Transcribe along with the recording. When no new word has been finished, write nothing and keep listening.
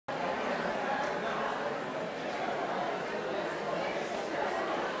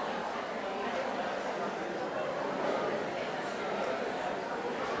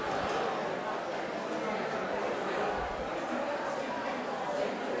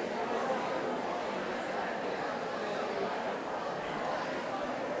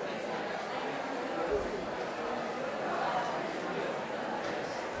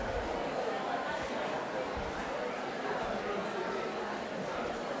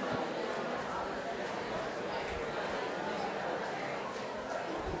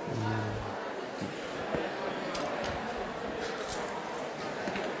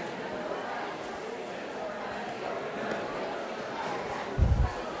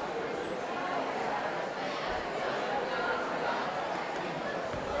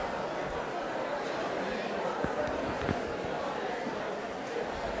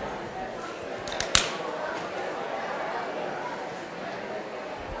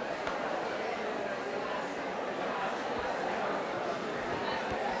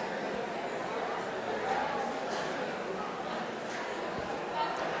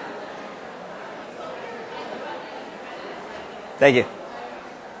Thank you.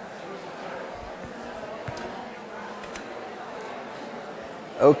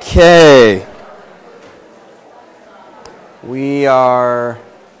 Okay. We are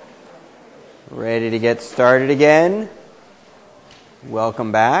ready to get started again.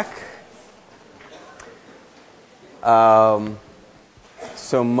 Welcome back. So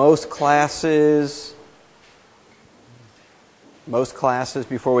most classes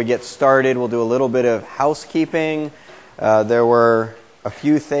before we get started, we'll do a little bit of housekeeping. There were a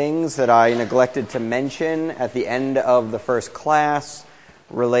few things that I neglected to mention at the end of the first class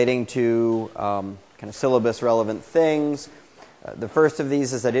relating to kind of syllabus relevant things. The first of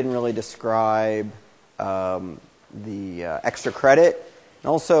these is I didn't really describe the extra credit. And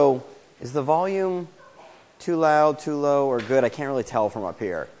also, is the volume too loud, too low, or good? I can't really tell from up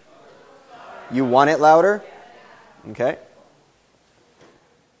here. You want it louder? Okay.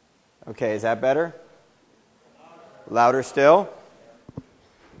 Okay, is that better? Louder still?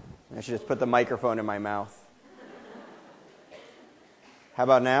 I should just put the microphone in my mouth. How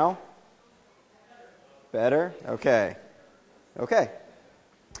about now? Better? Okay. Okay.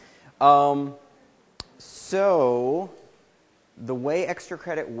 So the way extra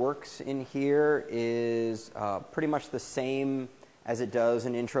credit works in here is pretty much the same as it does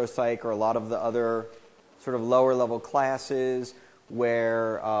in Intro Psych or a lot of the other sort of lower level classes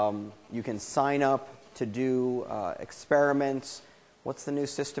where you can sign up to do experiments. What's the new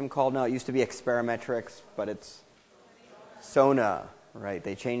system called now? It used to be Experimetrics, but it's SONA, right?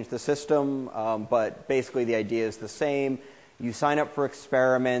 They changed the system, but basically the idea is the same. You sign up for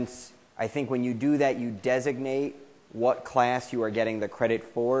experiments. I think when you do that, you designate what class you are getting the credit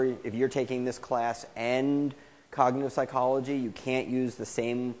for. If you're taking this class and cognitive psychology, you can't use the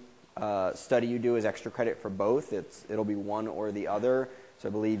same study you do as extra credit for both. It'll be one or the other. So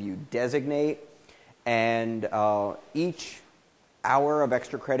I believe you designate. And each hour of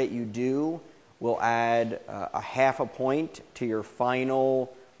extra credit you do will add a half a point to your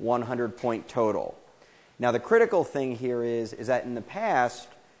final 100-point total. Now, the critical thing here is that in the past,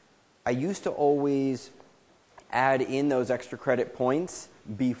 I used to always add in those extra credit points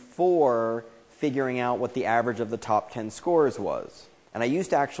before figuring out what the average of the top 10 scores was. And I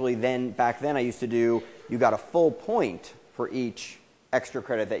used to actually back then I used to do, you got a full point for each extra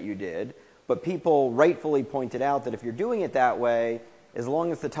credit that you did. But people rightfully pointed out that if you're doing it that way, as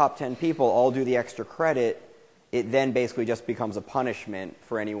long as the top 10 people all do the extra credit, it then basically just becomes a punishment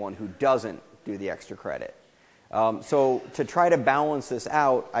for anyone who doesn't do the extra credit. So to try to balance this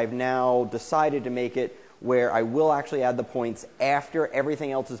out, I've now decided to make it where I will actually add the points after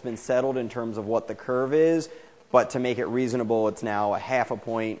everything else has been settled in terms of what the curve is, but to make it reasonable, it's now a half a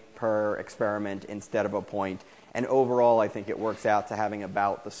point per experiment instead of a point. And overall, I think it works out to having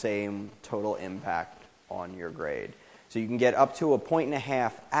about the same total impact on your grade. So you can get up to 1.5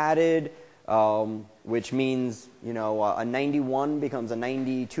 points added, which means, a 91 becomes a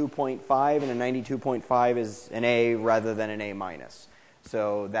 92.5, and a 92.5 is an A rather than an A minus.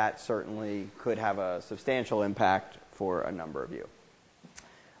 So that certainly could have a substantial impact for a number of you.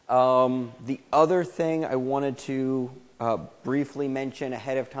 The other thing I wanted to briefly mention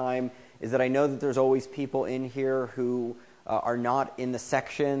ahead of time is that I know that there's always people in here who are not in the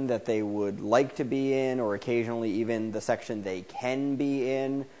section that they would like to be in, or occasionally even the section they can be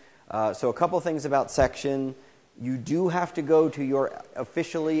in. So a couple things about section. You do have to go to your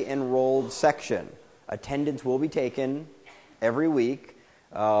officially enrolled section. Attendance will be taken every week.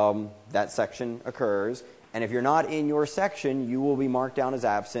 That section occurs. And if you're not in your section, you will be marked down as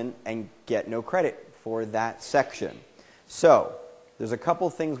absent and get no credit for that section. So there's a couple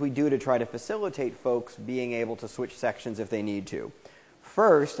things we do to try to facilitate folks being able to switch sections if they need to.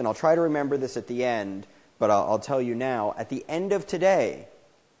 First, and I'll try to remember this at the end, but I'll tell you now, at the end of today,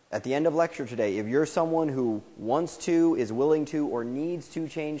 at the end of lecture today, if you're someone who wants to, is willing to, or needs to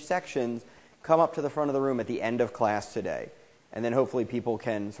change sections, come up to the front of the room at the end of class today. And then hopefully people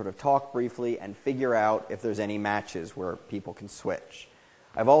can sort of talk briefly and figure out if there's any matches where people can switch.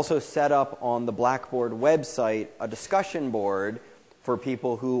 I've also set up on the Blackboard website a discussion board for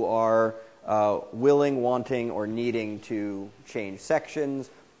people who are willing, wanting, or needing to change sections.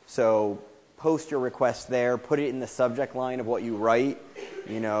 So post your request there. Put it in the subject line of what you write.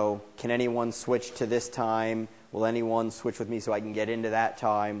 Can anyone switch to this time? Will anyone switch with me so I can get into that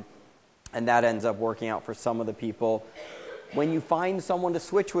time? And that ends up working out for some of the people. When you find someone to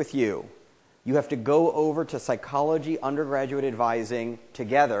switch with you, you have to go over to Psychology Undergraduate Advising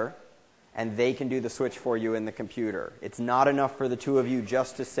together, and they can do the switch for you in the computer. It's not enough for the two of you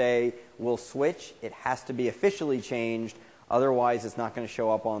just to say, we'll switch. It has to be officially changed. Otherwise, it's not going to show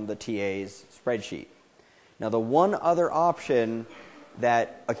up on the TA's spreadsheet. Now, the one other option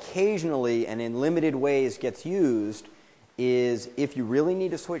that occasionally and in limited ways gets used is if you really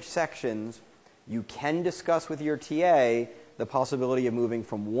need to switch sections, you can discuss with your TA the possibility of moving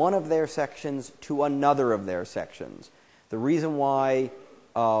from one of their sections to another of their sections. The reason why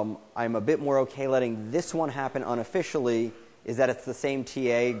I'm a bit more okay letting this one happen unofficially is that it's the same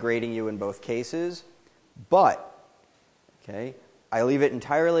TA grading you in both cases, but I leave it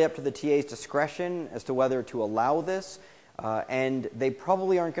entirely up to the TA's discretion as to whether to allow this, and they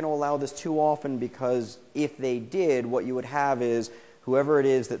probably aren't going to allow this too often, because if they did, what you would have is whoever it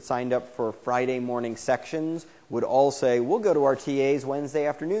is that signed up for Friday morning sections would all say, we'll go to our TA's Wednesday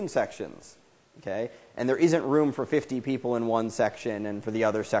afternoon sections. And there isn't room for 50 people in one section and for the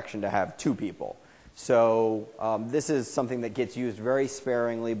other section to have 2 people. So this is something that gets used very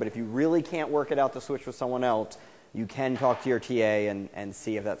sparingly, but if you really can't work it out to switch with someone else, you can talk to your TA and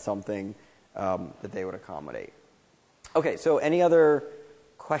see if that's something that they would accommodate. Okay, so any other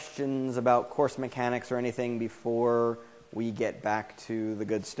questions about course mechanics or anything before we get back to the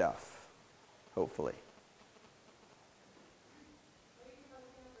good stuff, hopefully?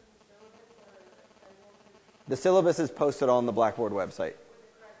 The syllabus is posted on the Blackboard website.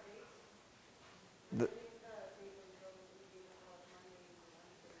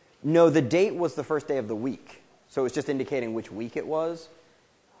 No, the date was the first day of the week. So it's just indicating which week it was.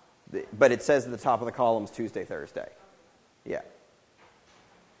 But it says at the top of the columns Tuesday, Thursday. Yeah.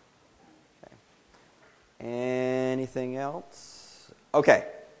 Okay. Anything else? Okay.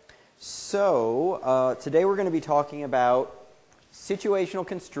 So today we're going to be talking about situational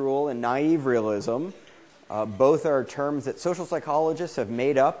construal and naive realism. Both are terms that social psychologists have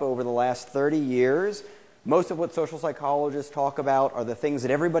made up over the last 30 years. Most of what social psychologists talk about are the things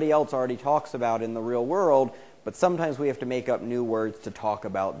that everybody else already talks about in the real world, but sometimes we have to make up new words to talk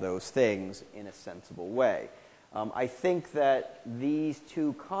about those things in a sensible way. I think that these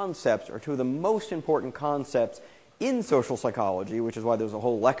two concepts are two of the most important concepts in social psychology, which is why there's a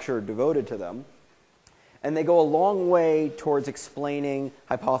whole lecture devoted to them. And they go a long way towards explaining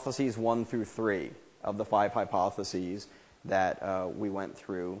hypotheses 1 through 3 of the 5 hypotheses that we went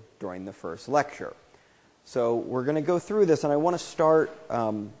through during the first lecture. So we're going to go through this, and I want to start,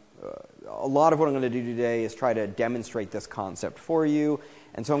 a lot of what I'm going to do today is try to demonstrate this concept for you.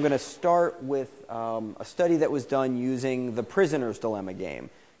 And so I'm going to start with a study that was done using the prisoner's dilemma game.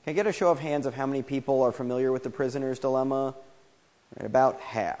 Can I get a show of hands of how many people are familiar with the prisoner's dilemma? About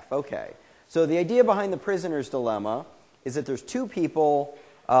half. Okay. So the idea behind the prisoner's dilemma is that there's 2 people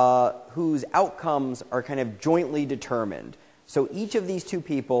whose outcomes are kind of jointly determined. So each of these 2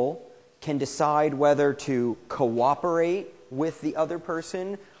 people can decide whether to cooperate with the other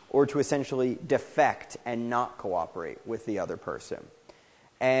person or to essentially defect and not cooperate with the other person.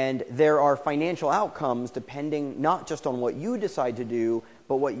 And there are financial outcomes depending not just on what you decide to do,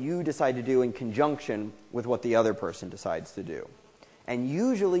 but what you decide to do in conjunction with what the other person decides to do. And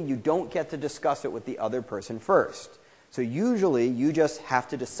usually you don't get to discuss it with the other person first. So usually you just have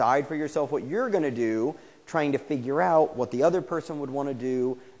to decide for yourself what you're going to do, trying to figure out what the other person would want to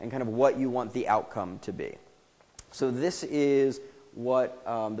do and kind of what you want the outcome to be. So this is what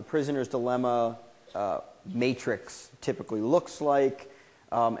the prisoner's dilemma matrix typically looks like.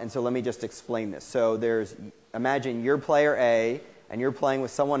 And so let me just explain this. So imagine you're player A and you're playing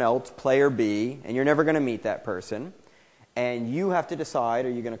with someone else, player B, and you're never going to meet that person. And you have to decide, are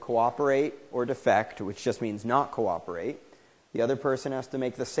you going to cooperate or defect, which just means not cooperate. The other person has to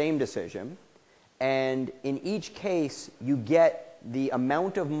make the same decision. And in each case, you get the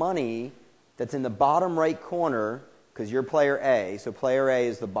amount of money that's in the bottom right corner, because you're player A. So player A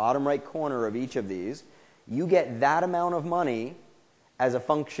is the bottom right corner of each of these. You get that amount of money as a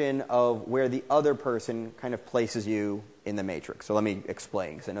function of where the other person kind of places you in the matrix. So let me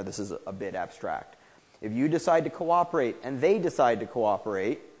explain, because I know this is a bit abstract. If you decide to cooperate and they decide to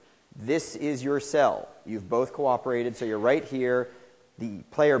cooperate, this is your cell. You've both cooperated, so you're right here. The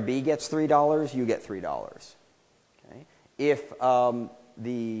player B gets $3, you get $3. Okay? If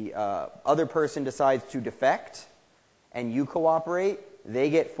the other person decides to defect and you cooperate,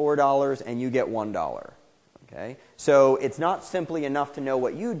 they get $4 and you get $1. Okay? So it's not simply enough to know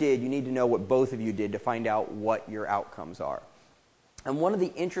what you did. You need to know what both of you did to find out what your outcomes are. And one of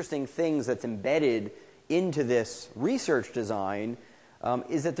the interesting things that's embedded into this research design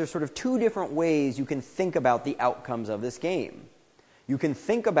is that there's sort of 2 different ways you can think about the outcomes of this game. You can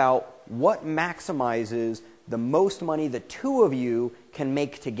think about what maximizes the most money the 2 of you can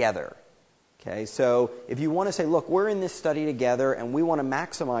make together. Okay, so if you want to say, look, we're in this study together and we want to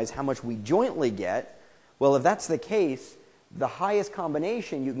maximize how much we jointly get, well, if that's the case, the highest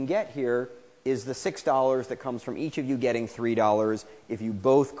combination you can get here is the $6 that comes from each of you getting $3 if you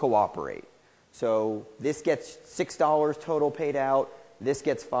both cooperate. So this gets $6 total paid out, this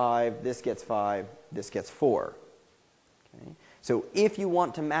gets 5, this gets 5, this gets 4. Okay? So if you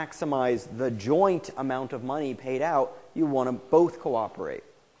want to maximize the joint amount of money paid out, you want to both cooperate.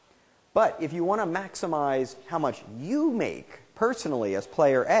 But if you want to maximize how much you make personally as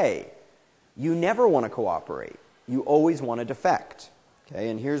player A, you never want to cooperate. You always want to defect. Okay?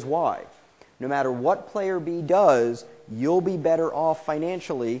 And here's why. No matter what player B does, you'll be better off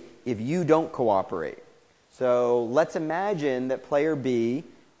financially if you don't cooperate. So let's imagine that player B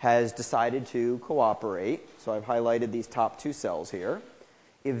has decided to cooperate. So I've highlighted these top 2 cells here.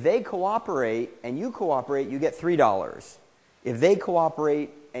 If they cooperate and you cooperate, you get $3. If they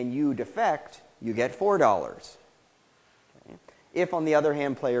cooperate and you defect, you get $4. Okay? If, on the other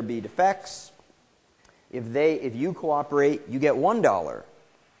hand, player B defects, if you cooperate, you get $1.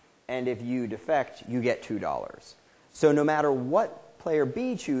 And if you defect, you get $2. So no matter what player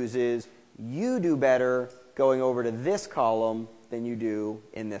B chooses, you do better going over to this column than you do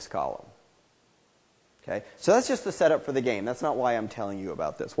in this column. Okay? So that's just the setup for the game. That's not why I'm telling you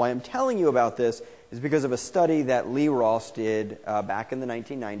about this. Why I'm telling you about this is because of a study that Lee Ross did back in the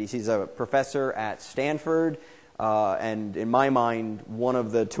 1990s. He's a professor at Stanford, and in my mind, one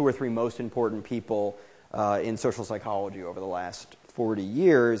of the 2 or 3 most important people in social psychology over the last 40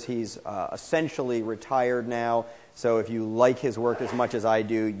 years. He's essentially retired now, so if you like his work as much as I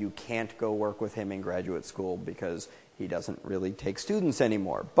do, you can't go work with him in graduate school because he doesn't really take students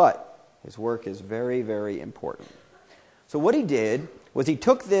anymore. But his work is very, very important. So what he did was he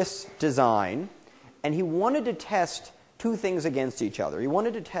took this design and he wanted to test 2 things against each other. He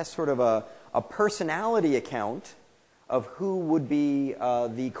wanted to test sort of a personality account of who would be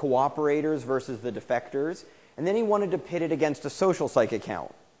the cooperators versus the defectors. And then he wanted to pit it against a social psych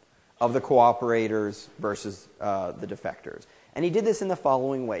account of the cooperators versus the defectors. And he did this in the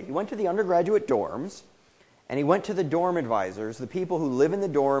following way. He went to the undergraduate dorms, and he went to the dorm advisors, the people who live in the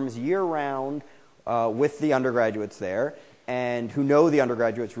dorms year-round with the undergraduates there, and who know the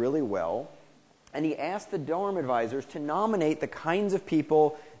undergraduates really well. And he asked the dorm advisors to nominate the kinds of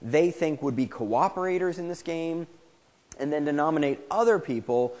people they think would be cooperators in this game, and then to nominate other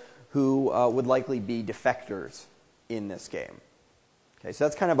people who would likely be defectors in this game. Okay, so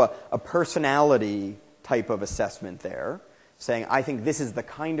that's kind of a personality type of assessment there, saying, I think this is the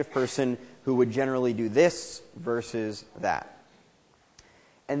kind of person who would generally do this versus that.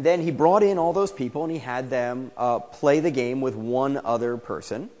 And then he brought in all those people and he had them play the game with one other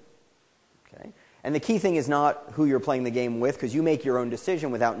person. Okay? And the key thing is not who you're playing the game with, because you make your own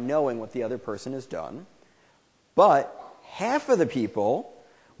decision without knowing what the other person has done. But half of the people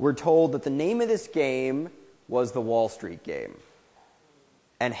were told that the name of this game was the Wall Street game.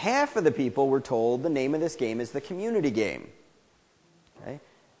 And half of the people were told the name of this game is the community game. Okay?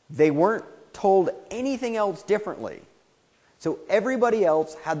 They weren't told anything else differently. So everybody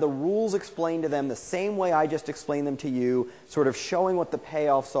else had the rules explained to them the same way I just explained them to you, sort of showing what the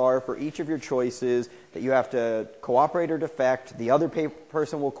payoffs are for each of your choices, that you have to cooperate or defect, the other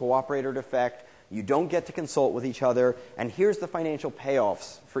person will cooperate or defect, you don't get to consult with each other, and here's the financial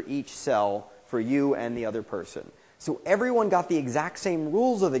payoffs for each cell for you and the other person. So everyone got the exact same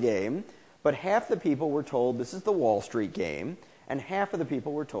rules of the game, but half the people were told this is the Wall Street game, and half of the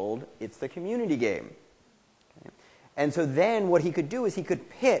people were told it's the community game. Okay? And so then what he could do is he could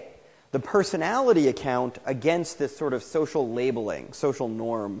pit the personality account against this sort of social labeling, social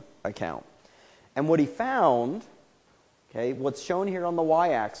norm account. And what he found, okay, what's shown here on the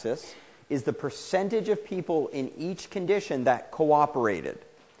y-axis, is the percentage of people in each condition that cooperated,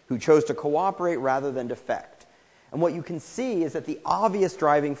 who chose to cooperate rather than defect. And what you can see is that the obvious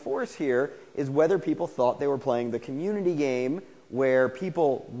driving force here is whether people thought they were playing the community game, where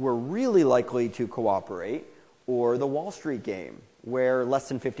people were really likely to cooperate, or the Wall Street game, where less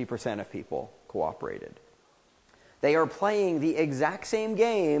than 50% of people cooperated. They are playing the exact same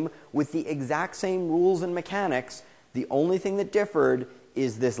game with the exact same rules and mechanics. The only thing that differed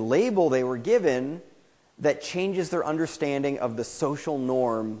is this label they were given that changes their understanding of the social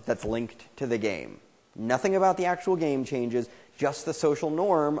norm that's linked to the game. Nothing about the actual game changes, just the social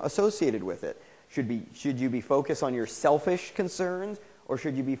norm associated with it. Should you be focused on your selfish concerns, or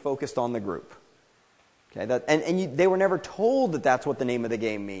should you be focused on the group? Okay, they were never told that that's what the name of the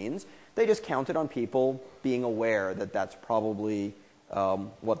game means. They just counted on people being aware that that's probably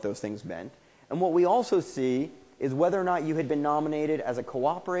what those things meant. And what we also see is whether or not you had been nominated as a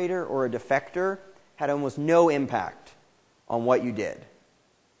cooperator or a defector had almost no impact on what you did.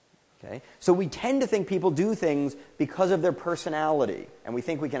 Okay? So we tend to think people do things because of their personality, and we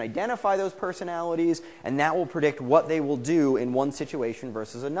think we can identify those personalities, and that will predict what they will do in one situation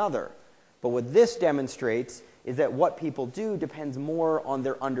versus another. But what this demonstrates is that what people do depends more on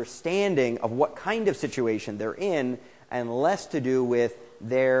their understanding of what kind of situation they're in and less to do with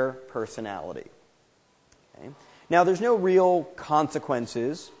their personality. Okay? Now, there's no real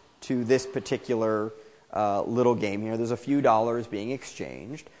consequences to this particular little game here. There's a few dollars being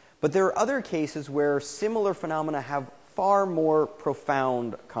exchanged. But there are other cases where similar phenomena have far more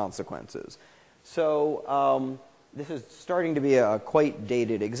profound consequences. So this is starting to be a quite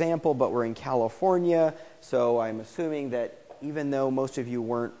dated example, but we're in California, so I'm assuming that even though most of you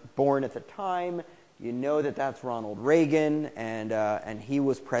weren't born at the time, you know that that's Ronald Reagan, and he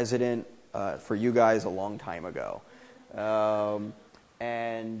was president for you guys a long time ago.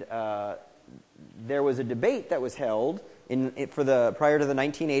 There was a debate that was held prior to the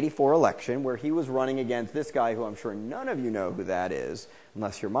 1984 election where he was running against this guy who I'm sure none of you know who that is,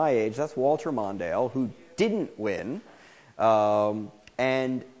 unless you're my age. That's Walter Mondale, who didn't win.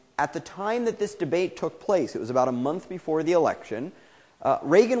 And at the time that this debate took place, it was about a month before the election,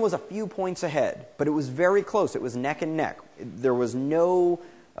 Reagan was a few points ahead, but it was very close. It was neck and neck. There was no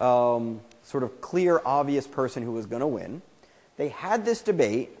sort of clear, obvious person who was going to win. They had this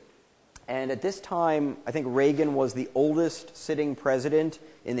debate. And at this time, I think Reagan was the oldest sitting president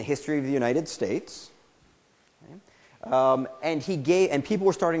in the history of the United States. Okay. And people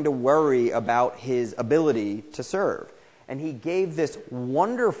were starting to worry about his ability to serve. And he gave this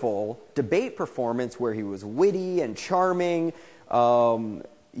wonderful debate performance where he was witty and charming.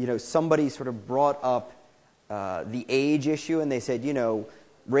 Somebody sort of brought up the age issue, and they said,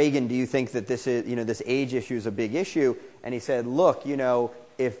 Reagan, do you think that this age issue is a big issue? And he said, look,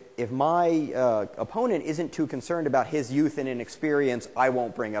 if my opponent isn't too concerned about his youth and inexperience, I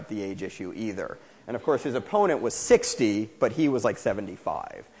won't bring up the age issue either. And of course, his opponent was 60, but he was like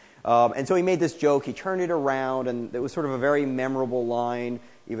 75. And so he made this joke, he turned it around, and it was sort of a very memorable line,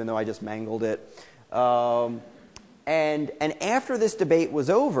 even though I just mangled it. And after this debate was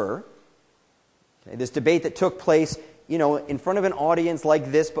over, this debate that took place, in front of an audience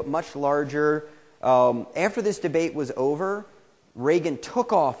like this, but much larger, after this debate was over, Reagan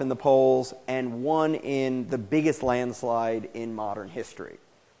took off in the polls and won in the biggest landslide in modern history.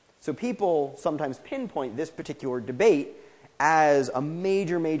 So people sometimes pinpoint this particular debate as a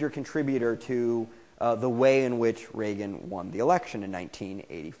major, major contributor to the way in which Reagan won the election in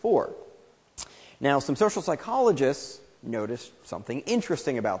 1984. Now, some social psychologists noticed something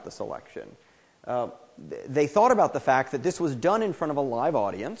interesting about this election. They thought about the fact that this was done in front of a live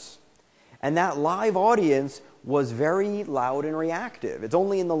audience, and that live audience was very loud and reactive. It's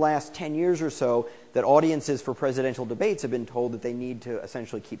only in the last 10 years or so that audiences for presidential debates have been told that they need to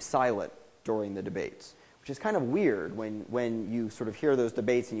essentially keep silent during the debates, which is kind of weird when you sort of hear those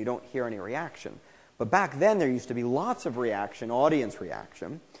debates and you don't hear any reaction. But back then there used to be lots of reaction, audience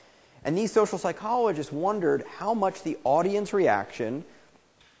reaction, and these social psychologists wondered how much the audience reaction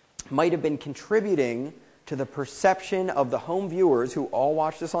might have been contributing to the perception of the home viewers who all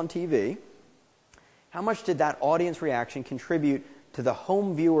watch this on TV. How much did that audience reaction contribute to the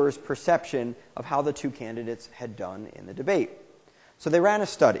home viewers' perception of how the two candidates had done in the debate? So they ran a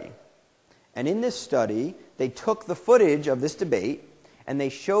study. And in this study, they took the footage of this debate and they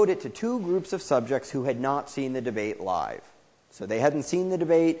showed it to two groups of subjects who had not seen the debate live. So they hadn't seen the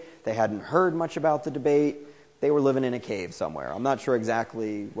debate, they hadn't heard much about the debate, they were living in a cave somewhere. I'm not sure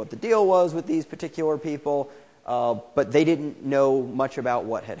exactly what the deal was with these particular people, but they didn't know much about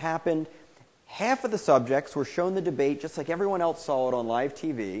what had happened. Half of the subjects were shown the debate just like everyone else saw it on live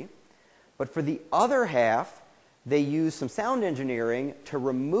TV, but for the other half, they used some sound engineering to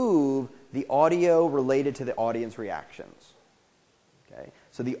remove the audio related to the audience reactions. Okay?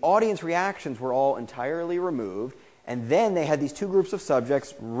 So the audience reactions were all entirely removed, and then they had these two groups of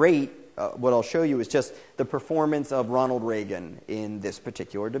subjects rate, what I'll show you is just the performance of Ronald Reagan in this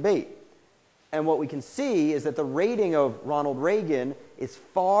particular debate. And what we can see is that the rating of Ronald Reagan is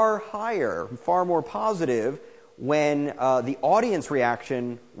far higher, far more positive when the audience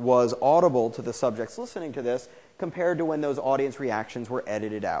reaction was audible to the subjects listening to this compared to when those audience reactions were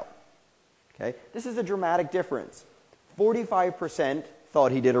edited out. Okay? This is a dramatic difference. 45%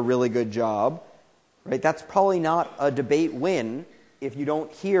 thought he did a really good job. Right? That's probably not a debate win if you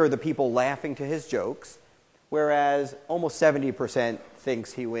don't hear the people laughing to his jokes, whereas almost 70%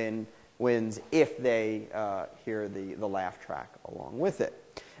 thinks he wins if they hear the laugh track along with it.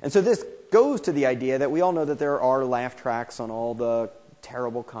 And so this goes to the idea that we all know that there are laugh tracks on all the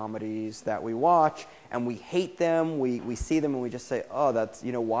terrible comedies that we watch, and we hate them. We see them and we just say, oh, that's,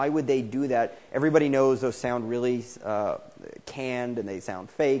 why would they do that? Everybody knows those sound really canned and they sound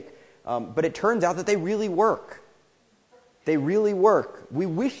fake. But it turns out that they really work. They really work. We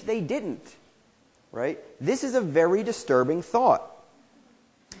wish they didn't, right? This is a very disturbing thought.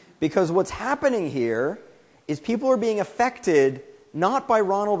 Because what's happening here is people are being affected not by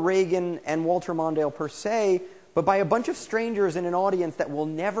Ronald Reagan and Walter Mondale per se, but by a bunch of strangers in an audience that we'll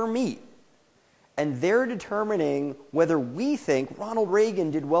never meet. And they're determining whether we think Ronald Reagan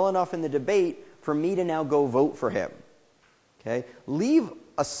did well enough in the debate for me to now go vote for him. Okay? Leave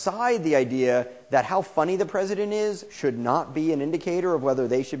aside the idea that how funny the president is should not be an indicator of whether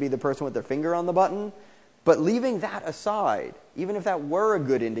they should be the person with their finger on the button. But leaving that aside, even if that were a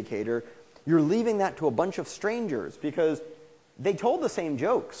good indicator, you're leaving that to a bunch of strangers because they told the same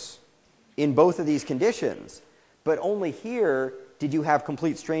jokes in both of these conditions. But only here did you have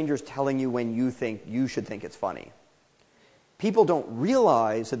complete strangers telling you when you think you should think it's funny. People don't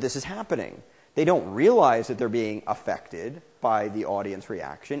realize that this is happening. They don't realize that they're being affected by the audience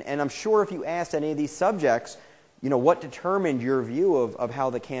reaction. And I'm sure if you asked any of these subjects, what determined your view of how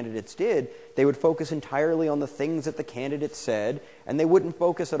the candidates did, they would focus entirely on the things that the candidates said, and they wouldn't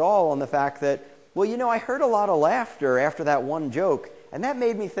focus at all on the fact that, well, I heard a lot of laughter after that one joke, and that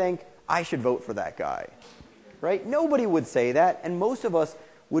made me think I should vote for that guy. Right? Nobody would say that, and most of us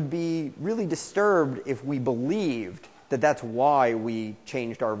would be really disturbed if we believed that that's why we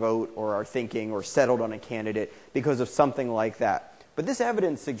changed our vote or our thinking or settled on a candidate because of something like that. But this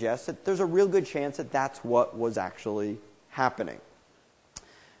evidence suggests that there's a real good chance that that's what was actually happening.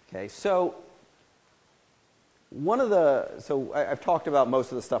 Okay, so I've talked about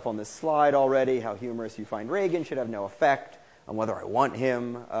most of the stuff on this slide already, how humorous you find Reagan should have no effect on whether I want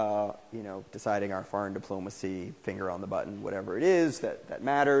him, deciding our foreign diplomacy, finger on the button, whatever it is that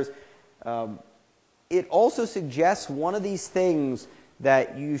matters. It also suggests one of these things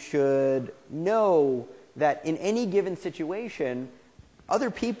that you should know that in any given situation,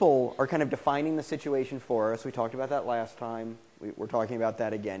 other people are kind of defining the situation for us. We talked about that last time. We're talking about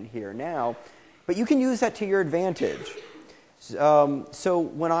that again here now. But you can use that to your advantage. So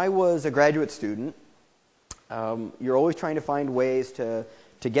when I was a graduate student, you're always trying to find ways to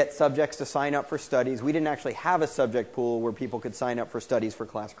get subjects to sign up for studies. We didn't actually have a subject pool where people could sign up for studies for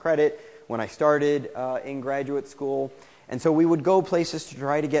class credit when I started in graduate school. And so we would go places to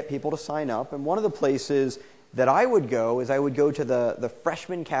try to get people to sign up. And one of the places that I would go is I would go to the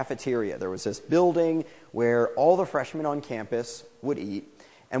freshman cafeteria. There was this building where all the freshmen on campus would eat.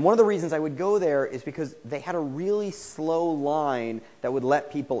 And one of the reasons I would go there is because they had a really slow line that would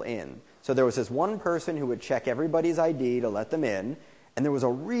let people in. So there was this one person who would check everybody's ID to let them in, and there was a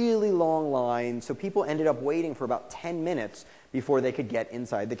really long line, so people ended up waiting for about 10 minutes before they could get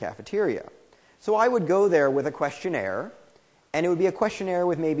inside the cafeteria. So I would go there with a questionnaire, and it would be a questionnaire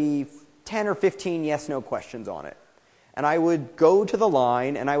with maybe 10 or 15 yes-no questions on it. And I would go to the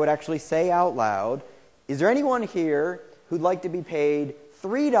line, and I would actually say out loud, is there anyone here who'd like to be paid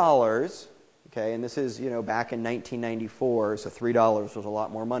 $3, okay, and this is, back in 1994, so $3 was a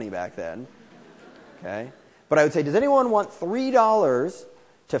lot more money back then, okay? But I would say, does anyone want $3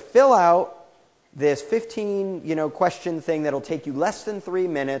 to fill out this 15, question thing that'll take you less than 3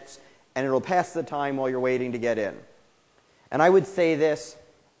 minutes, and it'll pass the time while you're waiting to get in? And I would say this,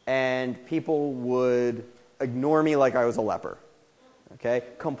 and people would ignore me like I was a leper, okay?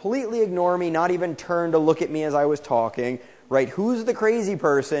 Completely ignore me, not even turn to look at me as I was talking. Right, who's the crazy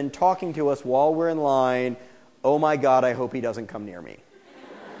person talking to us while we're in line? Oh my God, I hope he doesn't come near me.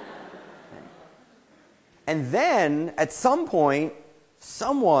 And then, at some point,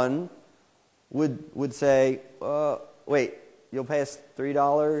 someone would say, wait, you'll pay us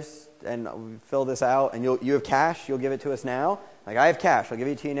 $3 and fill this out, and you have cash? You'll give it to us now? Like, I have cash, I'll give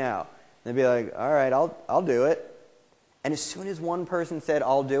it to you now. And they'd be like, all right, I'll do it. And as soon as one person said,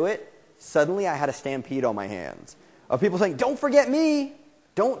 I'll do it, suddenly I had a stampede on my hands of people saying, don't forget me.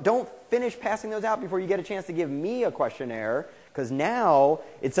 Don't finish passing those out before you get a chance to give me a questionnaire, because now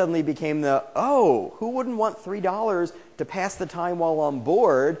it suddenly became who wouldn't want $3 to pass the time while on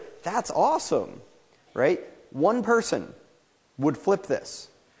board? That's awesome, right? One person would flip this,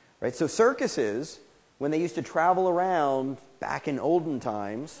 right? So circuses, when they used to travel around back in olden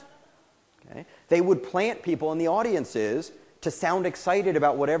times, okay, they would plant people in the audiences to sound excited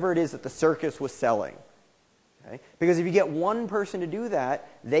about whatever it is that the circus was selling. Okay? Because if you get one person to do that,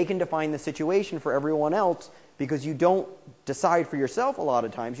 they can define the situation for everyone else, because you don't decide for yourself a lot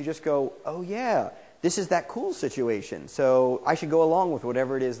of times. You just go, oh yeah, this is that cool situation, so I should go along with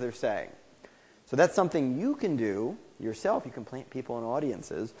whatever it is they're saying. So that's something you can do yourself. You can plant people in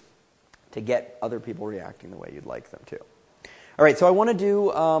audiences to get other people reacting the way you'd like them to. All right, so I want to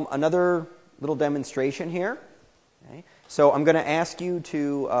do another little demonstration here. Okay. So I'm going to ask you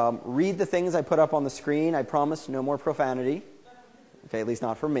to read the things I put up on the screen. I promise no more profanity. Okay, at least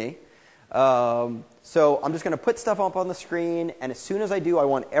not from me. So I'm just going to put stuff up on the screen, and as soon as I do, I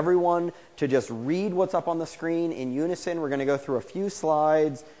want everyone to just read what's up on the screen in unison. We're going to go through a few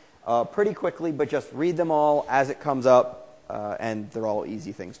slides pretty quickly, but just read them all as it comes up, and they're all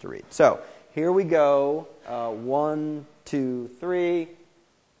easy things to read. So here we go. 1, 2, 3.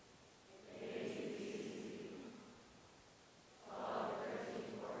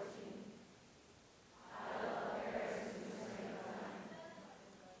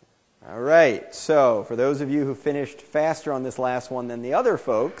 All right, so for those of you who finished faster on this last one than the other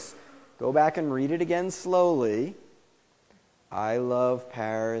folks, go back and read it again slowly. I love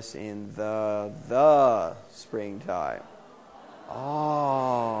Paris in the springtime.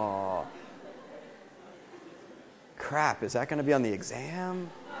 Oh. Crap, is that going to be on the exam?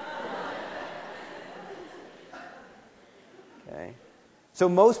 Okay. So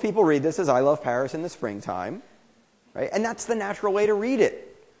most people read this as I love Paris in the springtime, right? And that's the natural way to read it.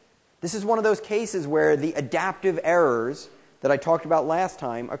 This is one of those cases where the adaptive errors that I talked about last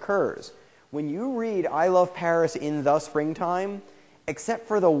time occurs. When you read I love Paris in the springtime, except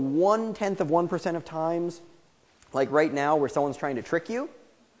for the 0.1% of times, like right now where someone's trying to trick you,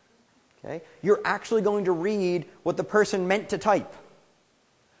 okay, you're actually going to read what the person meant to type.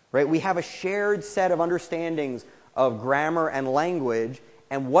 Right? We have a shared set of understandings of grammar and language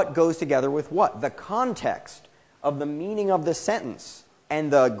and what goes together with what. The context of the meaning of the sentence and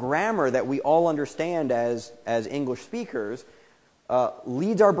the grammar that we all understand as English speakers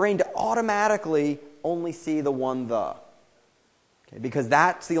leads our brain to automatically only see the one the. Okay, because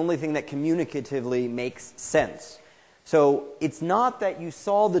that's the only thing that communicatively makes sense. So it's not that you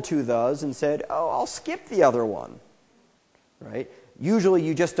saw the two thes and said, oh, I'll skip the other one. Right? Usually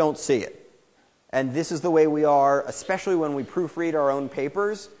you just don't see it. And this is the way we are, especially when we proofread our own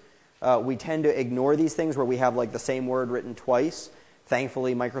papers. We tend to ignore these things where we have like the same word written twice.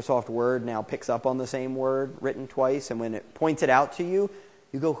 Thankfully, Microsoft Word now picks up on the same word written twice, and when it points it out to you,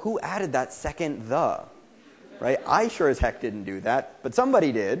 you go, who added that second the? Right? I sure as heck didn't do that, but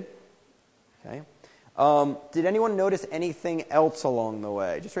somebody did. Okay. Did anyone notice anything else along the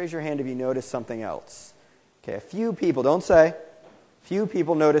way? Just raise your hand if you noticed something else. Okay, a few people, don't say. A few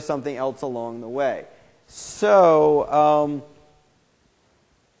people noticed something else along the way. So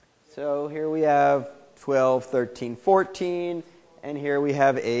here we have 12, 13, 14. And here we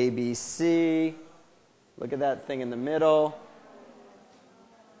have A, B, C. Look at that thing in the middle.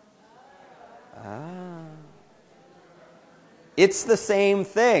 Ah. It's the same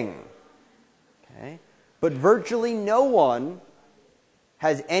thing. Okay? But virtually no one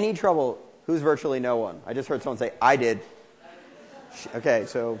has any trouble. Who's virtually no one? I just heard someone say, I did. Okay,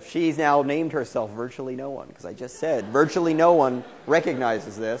 so she's now named herself virtually no one, because I just said virtually no one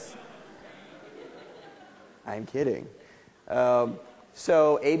recognizes this. I'm kidding.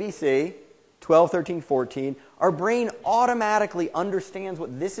 So ABC, 12, 13, 14, our brain automatically understands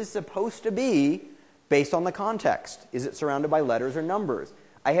what this is supposed to be based on the context. Is it surrounded by letters or numbers?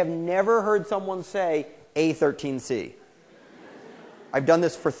 I have never heard someone say A13C. I've done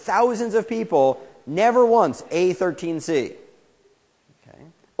this for thousands of people, never once A13C. Okay.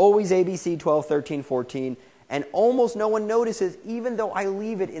 Always ABC, 12, 13, 14, and almost no one notices even though I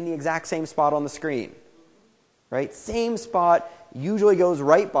leave it in the exact same spot on the screen. Right? Same spot, usually goes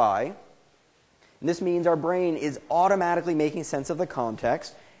right by. And this means our brain is automatically making sense of the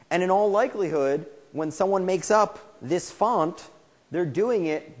context. And in all likelihood, when someone makes up this font, they're doing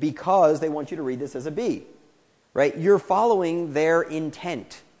it because they want you to read this as a B. Right? You're following their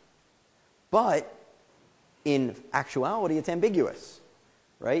intent. But in actuality, it's ambiguous.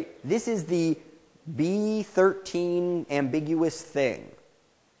 Right? This is the B13 ambiguous thing.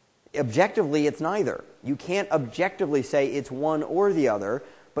 Objectively, it's neither. You can't objectively say it's one or the other,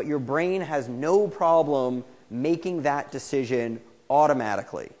 but your brain has no problem making that decision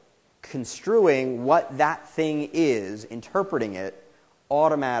automatically, construing what that thing is, interpreting it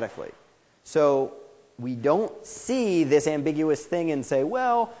automatically. So we don't see this ambiguous thing and say,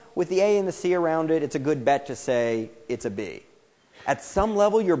 well, with the A and the C around it, it's a good bet to say it's a B. At some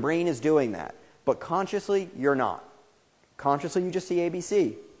level, your brain is doing that, but consciously, you're not. Consciously, you just see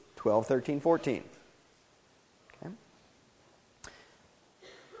ABC. 12, 13, 14. Okay.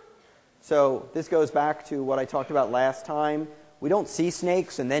 So this goes back to what I talked about last time. We don't see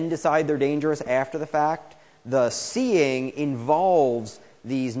snakes and then decide they're dangerous after the fact. The seeing involves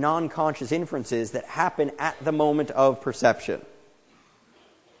these non-conscious inferences that happen at the moment of perception.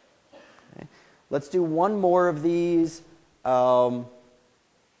 Okay. Let's do one more of these. I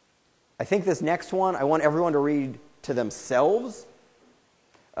think this next one, I want everyone to read to themselves,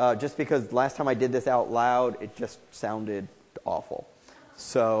 just because last time I did this out loud, it just sounded awful.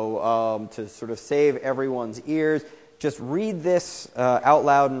 So to sort of save everyone's ears, just read this out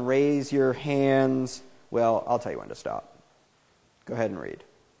loud and raise your hands. Well, I'll tell you when to stop. Go ahead and read.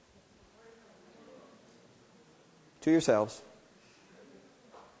 To yourselves.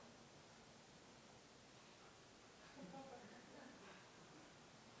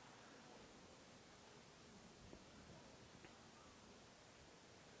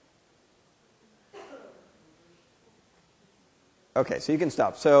 Okay, so you can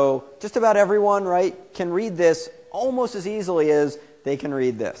stop. So just about everyone, right, can read this almost as easily as they can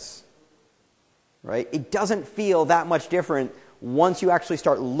read this, right? It doesn't feel that much different once you actually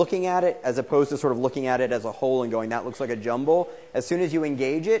start looking at it as opposed to sort of looking at it as a whole and going, that looks like a jumble. As soon as you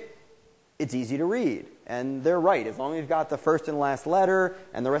engage it, it's easy to read. And they're right. As long as you've got the first and last letter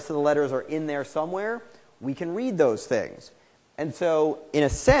and the rest of the letters are in there somewhere, we can read those things. And so, in a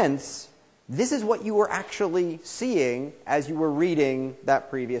sense, this is what you were actually seeing as you were reading that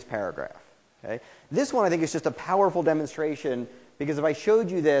previous paragraph. Okay? This one, I think, is just a powerful demonstration, because if I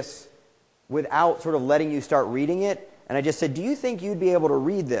showed you this without sort of letting you start reading it, and I just said, do you think you'd be able to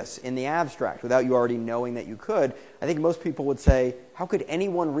read this in the abstract without you already knowing that you could, I think most people would say, how could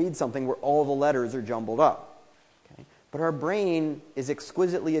anyone read something where all the letters are jumbled up? Okay? But our brain is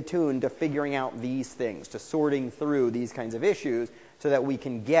exquisitely attuned to figuring out these things, to sorting through these kinds of issues, so that we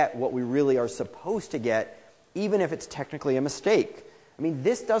can get what we really are supposed to get, even if it's technically a mistake. I mean,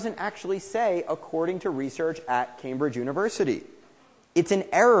 this doesn't actually say, according to research at Cambridge University. It's an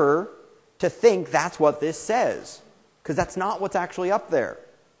error to think that's what this says, because that's not what's actually up there.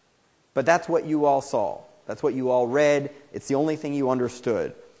 But that's what you all saw. That's what you all read. It's the only thing you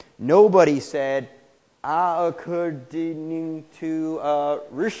understood. Nobody said, according to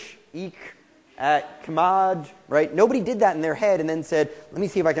Rish Ik at Kamad, right? Nobody did that in their head and then said, let me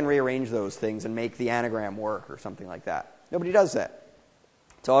see if I can rearrange those things and make the anagram work or something like that. Nobody does that.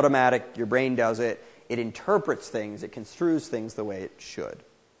 It's automatic. Your brain does it. It interprets things. It construes things the way it should.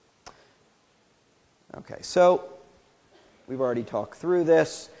 Okay, so we've already talked through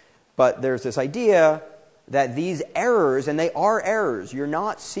this, but there's this idea that these errors, and they are errors, you're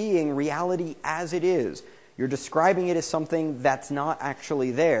not seeing reality as it is. You're describing it as something that's not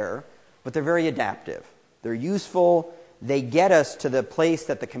actually there, but they're very adaptive. They're useful. They get us to the place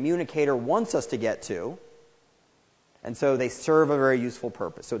that the communicator wants us to get to, and so they serve a very useful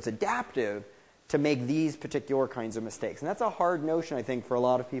purpose. So it's adaptive to make these particular kinds of mistakes. And that's a hard notion, I think, for a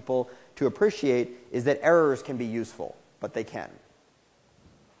lot of people to appreciate, is that errors can be useful, but they can.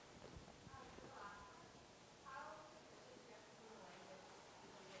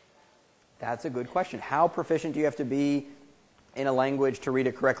 That's a good question. How proficient do you have to be in a language to read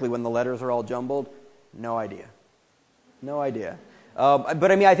it correctly when the letters are all jumbled? No idea. No idea.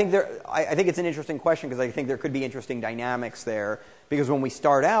 But I mean, I think it's an interesting question, because I think there could be interesting dynamics there. Because when we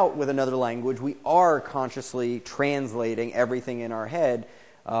start out with another language, we are consciously translating everything in our head.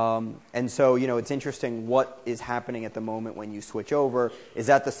 And so, it's interesting what is happening at the moment when you switch over. Is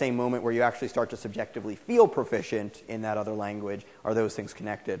that the same moment where you actually start to subjectively feel proficient in that other language? Are those things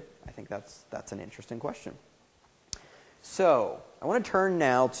connected? I think that's an interesting question. So, I want to turn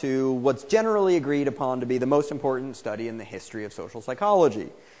now to what's generally agreed upon to be the most important study in the history of social psychology.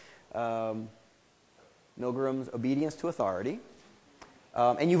 Milgram's obedience to authority.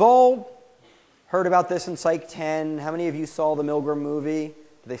 And you've all heard about this in Psych 10. How many of you saw the Milgram movie?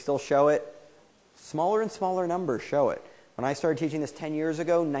 Do they still show it? Smaller and smaller numbers show it. When I started teaching this 10 years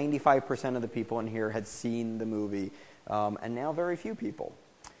ago, 95% of the people in here had seen the movie, and now very few people.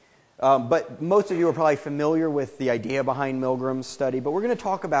 But most of you are probably familiar with the idea behind Milgram's study, but we're going to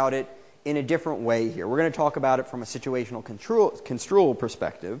talk about it in a different way here. We're going to talk about it from a situational construal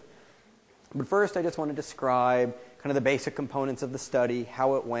perspective. But first, I just want to describe kind of the basic components of the study,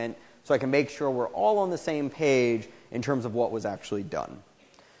 how it went, so I can make sure we're all on the same page in terms of what was actually done.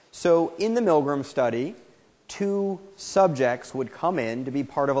 So in the Milgram study, 2 subjects would come in to be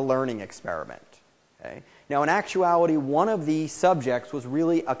part of a learning experiment. Okay? Now, in actuality, one of the subjects was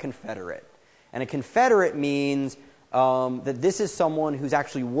really a confederate. And a confederate means that this is someone who's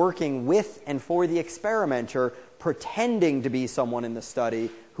actually working with and for the experimenter, pretending to be someone in the study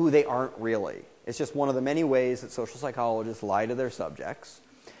who they aren't really. It's just one of the many ways that social psychologists lie to their subjects.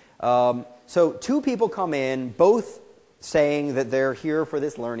 So 2 people come in, both saying that they're here for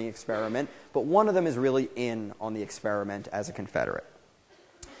this learning experiment, but one of them is really in on the experiment as a confederate.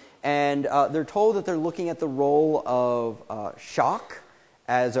 And they're told that they're looking at the role of shock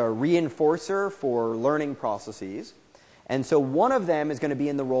as a reinforcer for learning processes. And so one of them is going to be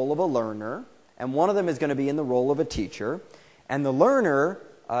in the role of a learner, and one of them is going to be in the role of a teacher. And the learner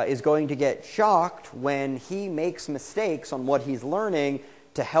is going to get shocked when he makes mistakes on what he's learning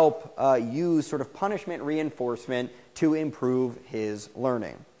to help use sort of punishment reinforcement to improve his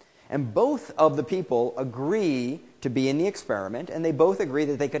learning. And both of the people agree to be in the experiment, and they both agree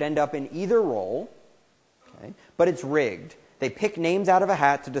that they could end up in either role, okay? But it's rigged. They pick names out of a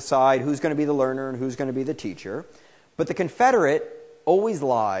hat to decide who's going to be the learner and who's going to be the teacher. But the Confederate always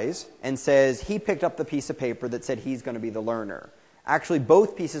lies and says he picked up the piece of paper that said he's going to be the learner. Actually,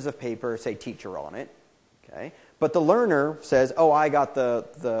 both pieces of paper say teacher on it, okay? But the learner says, oh, I got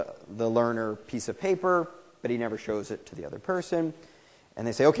the learner piece of paper, but he never shows it to the other person. And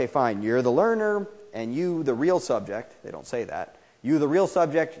they say, okay, fine, you're the learner, and you, the real subject, they don't say that, you, the real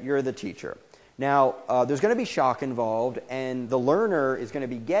subject, you're the teacher. Now, there's going to be shock involved, and the learner is going to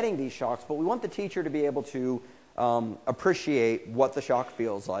be getting these shocks, but we want the teacher to be able to appreciate what the shock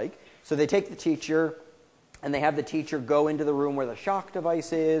feels like. So they take the teacher, and they have the teacher go into the room where the shock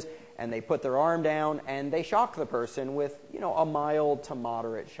device is, and they put their arm down, and they shock the person with, a mild to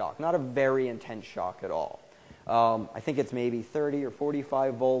moderate shock, not a very intense shock at all. I think it's maybe 30 or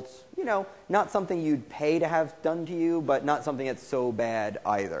 45 volts, not something you'd pay to have done to you, but not something that's so bad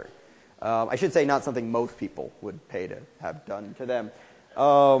either. I should say not something most people would pay to have done to them.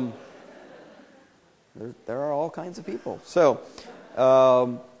 There are all kinds of people. So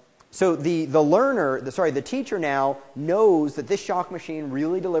the teacher now knows that this shock machine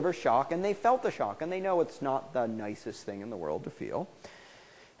really delivers shock, and they felt the shock, and they know it's not the nicest thing in the world to feel.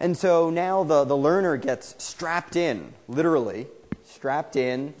 And so now the learner gets strapped in, literally, strapped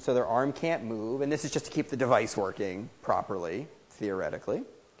in so their arm can't move, and this is just to keep the device working properly, theoretically.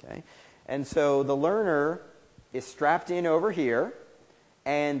 Okay? And so the learner is strapped in over here,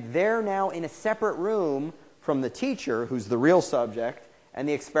 and they're now in a separate room from the teacher, who's the real subject, and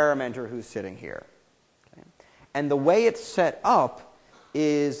the experimenter who's sitting here. Okay? And the way it's set up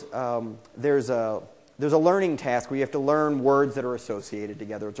is there's a learning task where you have to learn words that are associated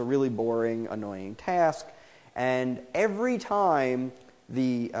together. It's a really boring, annoying task. And every time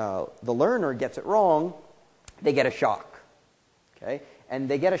the learner gets it wrong, they get a shock. Okay? And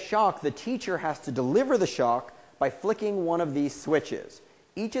they get a shock. The teacher has to deliver the shock by flicking one of these switches.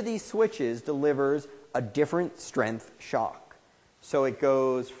 Each of these switches delivers a different strength shock. So it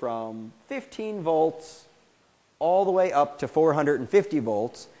goes from 15 volts all the way up to 450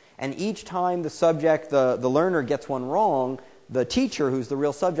 volts. And each time the subject, the learner, gets one wrong, the teacher, who's the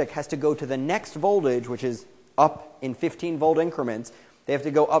real subject, has to go to the next voltage, which is up in 15-volt increments. They have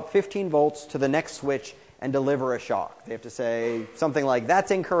to go up 15 volts to the next switch and deliver a shock. They have to say something like,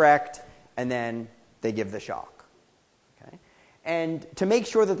 that's incorrect, and then they give the shock. Okay? And to make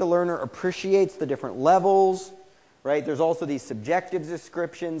sure that the learner appreciates the different levels, right, there's also these subjective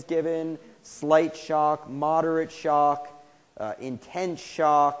descriptions given: slight shock, moderate shock, intense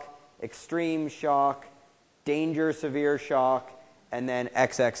shock, extreme shock, danger, severe shock, and then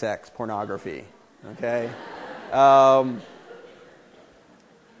XXX, pornography. Okay?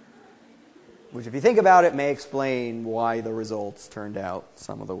 Which, if you think about it, may explain why the results turned out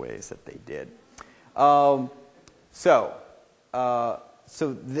some of the ways that they did.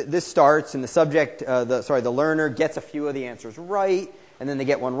 This starts, and the subject, the learner gets a few of the answers right, and then they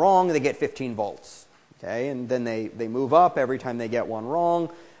get one wrong, and they get 15 volts. Okay, and then they move up every time they get one wrong.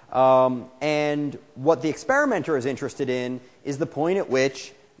 And what the experimenter is interested in is the point at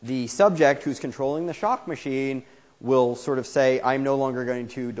which the subject who's controlling the shock machine will sort of say, I'm no longer going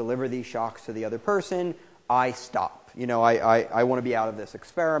to deliver these shocks to the other person. I stop. I want to be out of this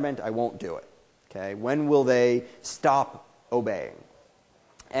experiment. I won't do it. Okay, when will they stop obeying?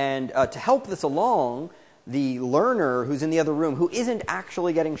 And to help this along, the learner who's in the other room, who isn't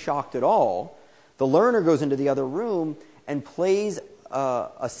actually getting shocked at all, the learner goes into the other room and plays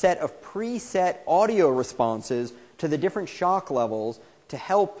a set of preset audio responses to the different shock levels to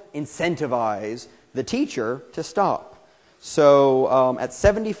help incentivize the teacher to stop. So at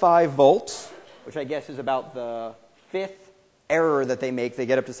 75 volts, which I guess is about the fifth error that they make, they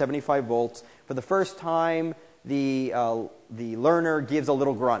get up to 75 volts. For the first time, the learner gives a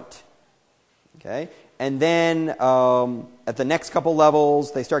little grunt. Okay? And then at the next couple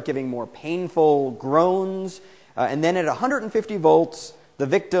levels, they start giving more painful groans. And then at 150 volts, the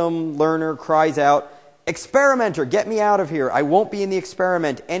victim learner cries out, "Experimenter, get me out of here. I won't be in the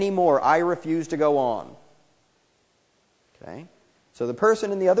experiment anymore. I refuse to go on." Okay? So the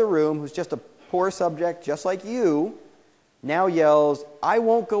person in the other room, who's just a poor subject just like you, now yells, "I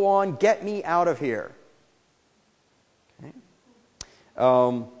won't go on, get me out of here." Okay.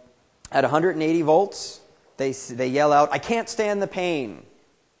 At 180 volts, they yell out, "I can't stand the pain."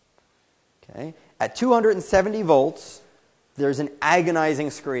 Okay. At 270 volts, there's an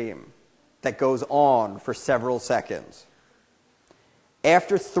agonizing scream that goes on for several seconds.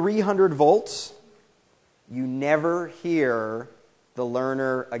 After 300 volts, you never hear the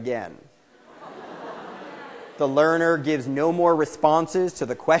learner again. The learner gives no more responses to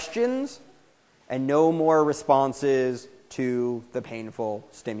the questions and no more responses to the painful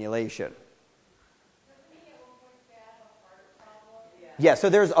stimulation. Yeah, so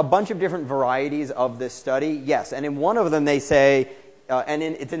there's a bunch of different varieties of this study. Yes, and in one of them they say,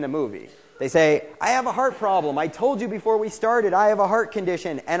 it's in the movie, they say, "I have a heart problem. I told you before we started I have a heart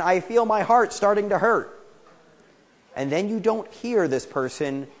condition and I feel my heart starting to hurt." And then you don't hear this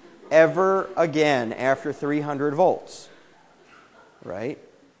person ever again after 300 volts, right?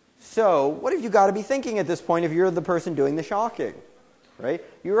 So what have you got to be thinking at this point if you're the person doing the shocking, right?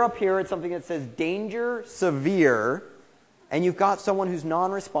 You're up here at something that says danger severe, and you've got someone who's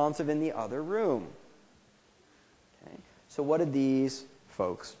non-responsive in the other room. Okay? So what did these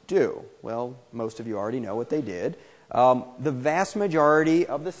folks do? Well, most of you already know what they did. The vast majority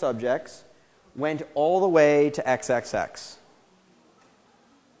of the subjects went all the way to XXX.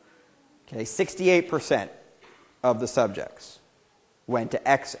 Okay, 68% of the subjects went to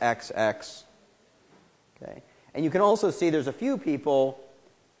XXX. Okay, and you can also see there's a few people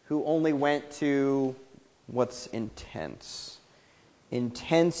who only went to what's intense.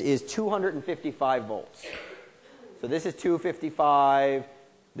 Intense is 255 volts. So this is 255,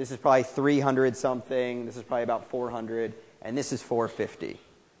 this is probably 300 something, this is probably about 400, and this is 450.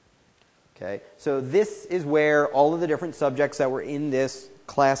 Okay, so this is where all of the different subjects that were in this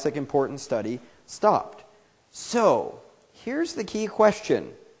classic important study stopped. So here's the key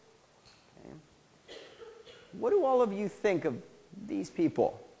question. Okay. What do all of you think of these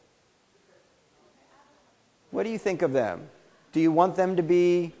people? What do you think of them? Do you want them to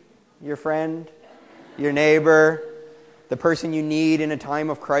be your friend, your neighbor, the person you need in a time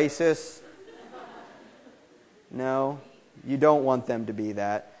of crisis? No, you don't want them to be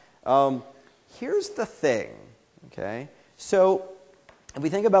that. Here's the thing, okay? So if we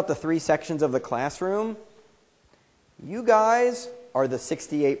think about the three sections of the classroom, you guys are the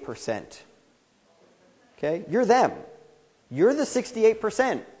 68%. Okay? You're them. You're the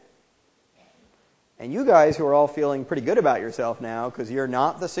 68%. And you guys who are all feeling pretty good about yourself now because you're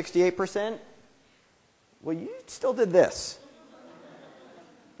not the 68%, well, you still did this.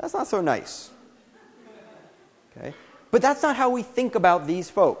 That's not so nice. Okay? But that's not how we think about these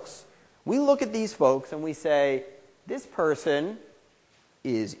folks. We look at these folks and we say, this person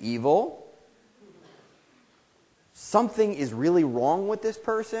is evil. Something is really wrong with this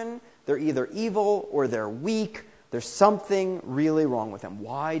person. They're either evil or they're weak. There's something really wrong with them.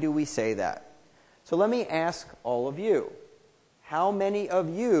 Why do we say that? So let me ask all of you. How many of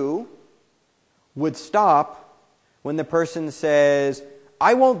you would stop when the person says,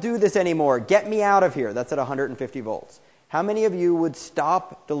 "I won't do this anymore. Get me out of here"? That's at 150 volts. How many of you would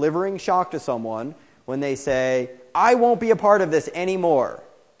stop delivering shock to someone when they say, "I won't be a part of this anymore"?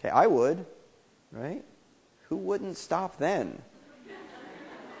 Okay, I would, right? Who wouldn't stop then?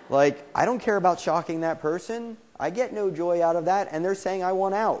 Like, I don't care about shocking that person. I get no joy out of that, and they're saying I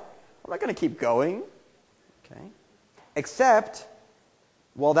want out. I'm not going to keep going. Okay? Except,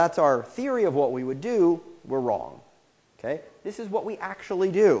 while that's our theory of what we would do, we're wrong. Okay? This is what we actually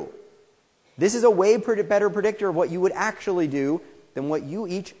do. This is a way better predictor of what you would actually do than what you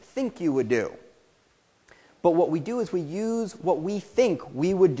each think you would do. But what we do is we use what we think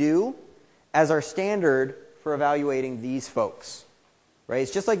we would do as our standard for evaluating these folks. Right?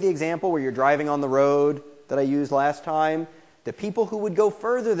 It's just like the example where you're driving on the road that I used last time. The people who would go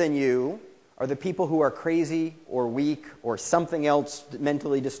further than you are the people who are crazy or weak or something else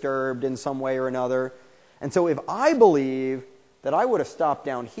mentally disturbed in some way or another. And so if I believe that I would have stopped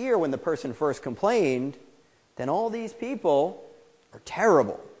down here when the person first complained, then all these people are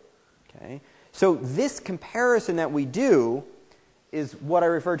terrible. Okay? So this comparison that we do is what I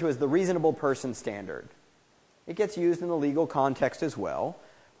refer to as the reasonable person standard. It gets used in the legal context as well.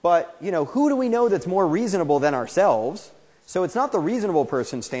 But, who do we know that's more reasonable than ourselves? So it's not the reasonable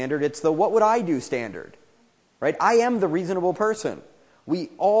person standard, it's the what would I do standard. Right? I am the reasonable person. We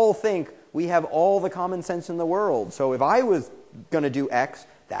all think we have all the common sense in the world. So if I was going to do X,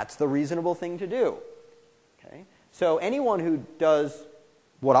 that's the reasonable thing to do. Okay? So anyone who does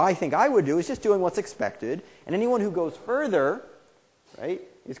what I think I would do is just doing what's expected. And anyone who goes further, right,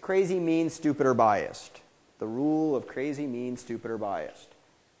 is crazy, mean, stupid, or biased. The rule of crazy, mean, stupid, or biased.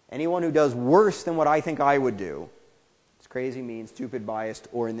 Anyone who does worse than what I think I would do, it's crazy, mean, stupid, biased,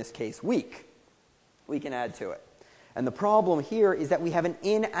 or in this case, weak. We can add to it. And the problem here is that we have an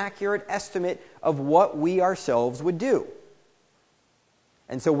inaccurate estimate of what we ourselves would do.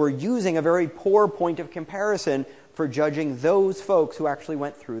 And so we're using a very poor point of comparison for judging those folks who actually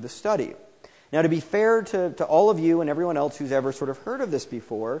went through the study. Now, to be fair to all of you and everyone else who's ever sort of heard of this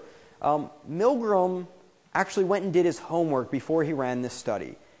before, Milgram actually went and did his homework before he ran this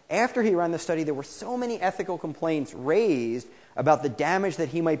study. After he ran the study, there were so many ethical complaints raised about the damage that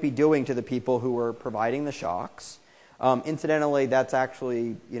he might be doing to the people who were providing the shocks. Incidentally, that's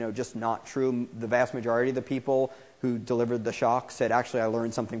actually just not true. The vast majority of the people who delivered the shocks said, actually, I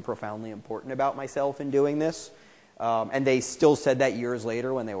learned something profoundly important about myself in doing this. And they still said that years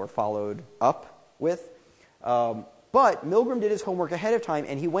later when they were followed up with. But Milgram did his homework ahead of time,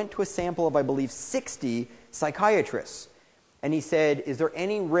 and he went to a sample of, I believe, 60 psychiatrists. And he said, is there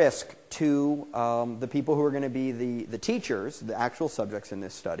any risk to the people who are going to be the teachers, the actual subjects in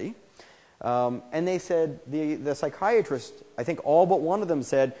this study? And they said, the psychiatrist, I think all but one of them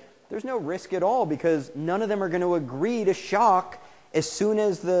said, there's no risk at all because none of them are going to agree to shock. As soon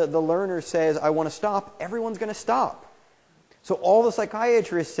as the learner says, I want to stop, everyone's going to stop. So all the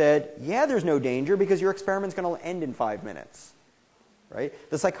psychiatrists said, yeah, there's no danger because your experiment's going to end in 5 minutes. Right?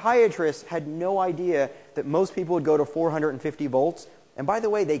 The psychiatrists had no idea that most people would go to 450 volts. And by the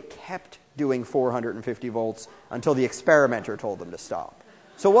way, they kept doing 450 volts until the experimenter told them to stop.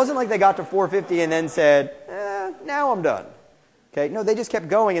 So it wasn't like they got to 450 and then said, now I'm done. Okay? No, they just kept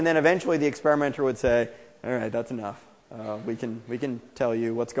going, and then eventually the experimenter would say, all right, that's enough. We can tell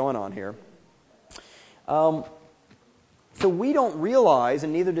you what's going on here. So we don't realize,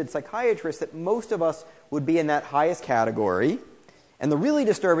 and neither did psychiatrists, that most of us would be in that highest category. And the really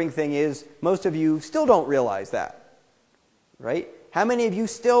disturbing thing is most of you still don't realize that. Right? How many of you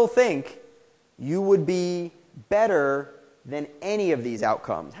still think you would be better than any of these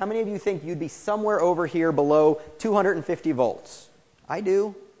outcomes? How many of you think you'd be somewhere over here below 250 volts? I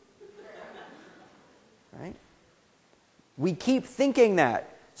do. Right? We keep thinking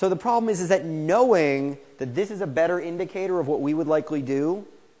that. So the problem is that knowing that this is a better indicator of what we would likely do,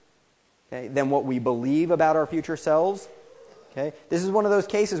 okay, than what we believe about our future selves, okay, this is one of those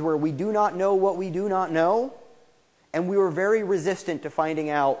cases where we do not know what we do not know, and we were very resistant to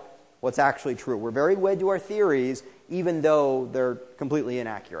finding out what's actually true. We're very wed to our theories, even though they're completely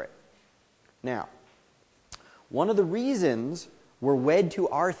inaccurate. Now, one of the reasons we're wed to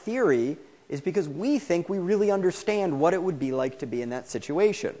our theory is because we think we really understand what it would be like to be in that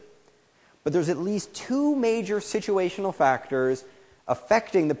situation. But there's at least two major situational factors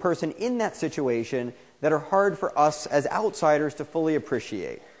affecting the person in that situation that are hard for us as outsiders to fully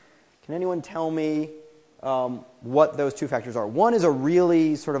appreciate. Can anyone tell me what those two factors are? One is a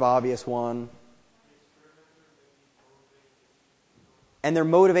really sort of obvious one. And they're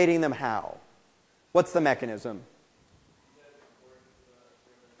motivating them how? What's the mechanism?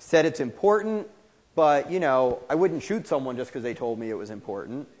 Said it's important, but, I wouldn't shoot someone just because they told me it was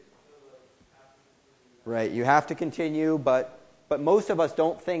important. Right, you have to continue, but most of us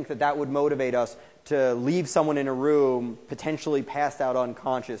don't think that would motivate us to leave someone in a room, potentially passed out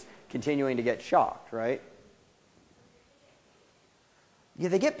unconscious, continuing to get shocked, right? Yeah,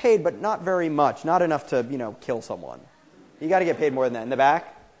 they get paid, but not very much, not enough to, kill someone. You got to get paid more than that. In the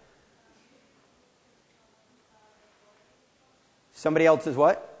back? Somebody else is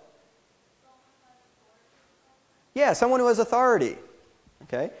what? Yeah, someone who has authority.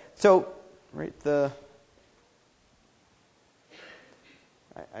 Okay, so right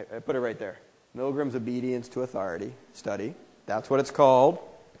I put it right there. Milgram's Obedience to Authority study. That's what it's called.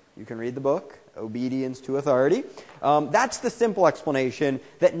 You can read the book, Obedience to Authority. That's the simple explanation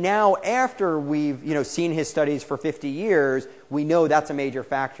that now after we've seen his studies for 50 years, we know that's a major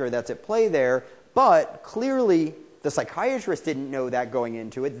factor that's at play there. But clearly the psychiatrists didn't know that going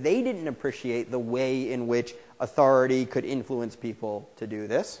into it. They didn't appreciate the way in which authority could influence people to do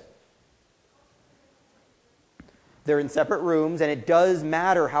this. They're in separate rooms, and it does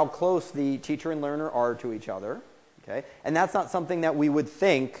matter how close the teacher and learner are to each other. Okay? And that's not something that we would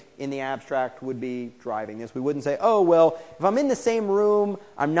think in the abstract would be driving this. We wouldn't say, oh, well, if I'm in the same room,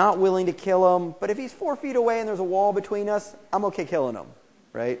 I'm not willing to kill him, but if he's 4 feet away and there's a wall between us, I'm okay killing him.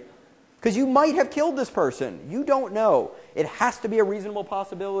 Right? Because you might have killed this person. You don't know. It has to be a reasonable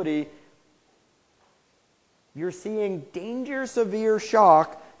possibility. You're seeing danger, severe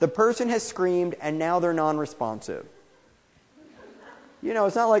shock. The person has screamed, and now they're non-responsive.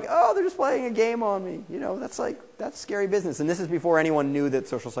 It's not like, oh, they're just playing a game on me. That's scary business. And this is before anyone knew that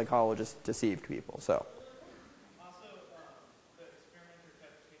social psychologists deceived people. So,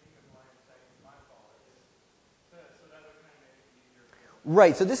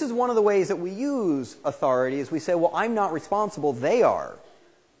 Right, so this is one of the ways that we use authority is we say, well, I'm not responsible, they are.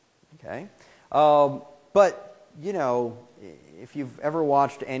 Okay? But, you know, if you've ever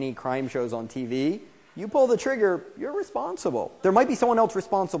watched any crime shows on TV, you pull the trigger, you're responsible. There might be someone else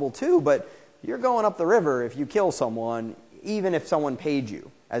responsible too, but you're going up the river if you kill someone, even if someone paid you,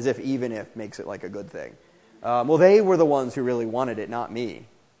 as if even if makes it like a good thing. Well, they were the ones who really wanted it, not me.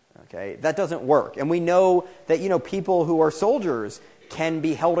 Okay? That doesn't work. And we know that, you know, people who are soldiers can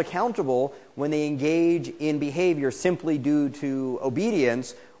be held accountable when they engage in behavior simply due to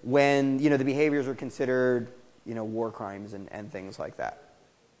obedience when, you know, the behaviors are considered, you know, war crimes and things like that.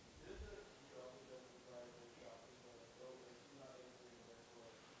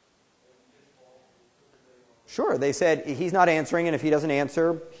 Sure, they said he's not answering, and if he doesn't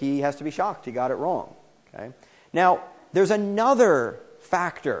answer, he has to be shocked. He got it wrong. Okay? Now, there's another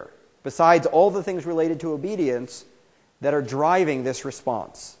factor besides all the things related to obedience that are driving this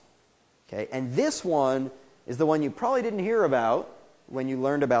response. Okay? And this one is the one you probably didn't hear about when you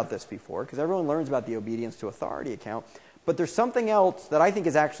learned about this before, because everyone learns about the obedience to authority account. But there's something else that I think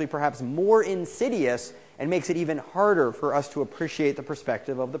is actually perhaps more insidious and makes it even harder for us to appreciate the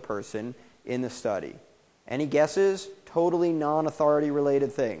perspective of the person in the study. Any guesses? Totally non-authority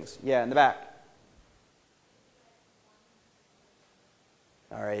related things. Yeah, in the back.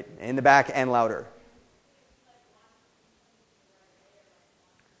 All right, in the back and louder.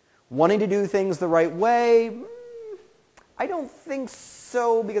 Wanting to do things the right way? I don't think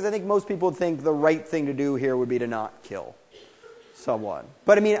so, because I think most people would think the right thing to do here would be to not kill someone.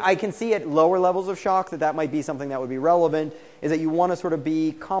 But I mean, I can see at lower levels of shock that might be something that would be relevant, is that you want to sort of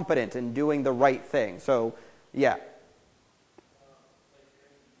be competent in doing the right thing. So, yeah.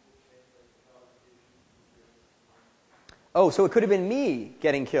 Oh, so it could have been me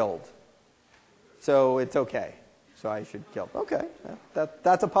getting killed. So it's okay. So I should kill. Okay,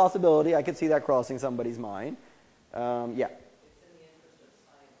 that's a possibility. I could see that crossing somebody's mind. Yeah.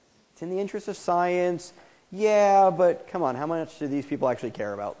 It's in the interest of science. Yeah, but come on, how much do these people actually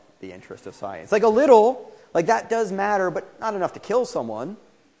care about the interest of science? Like a little, like that does matter, but not enough to kill someone,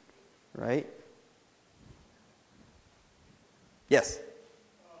 right? Yes?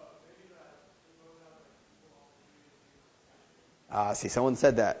 See, someone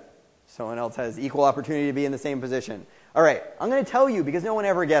said that. Someone else has equal opportunity to be in the same position. All right, I'm going to tell you because no one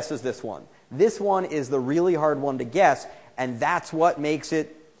ever guesses this one. This one is the really hard one to guess, and that's what makes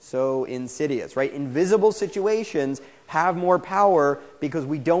it so insidious, right? Invisible situations have more power because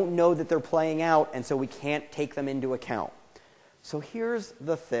we don't know that they're playing out, and so we can't take them into account. So here's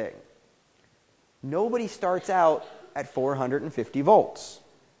the thing. Nobody starts out at 450 volts.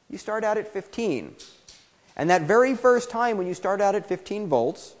 You start out at 15. And that very first time when you start out at 15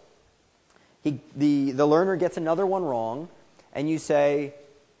 volts, the learner gets another one wrong, and you say,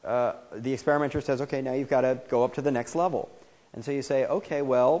 the experimenter says, okay, now you've got to go up to the next level. And so you say, okay,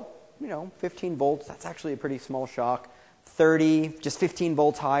 well, 15 volts, that's actually a pretty small shock. 30, just 15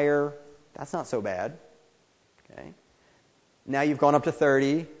 volts higher, that's not so bad. Okay. Now you've gone up to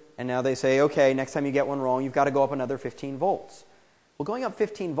 30, and now they say, okay, next time you get one wrong, you've got to go up another 15 volts. Well, going up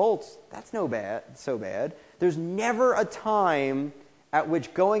 15 volts, that's so bad. There's never a time at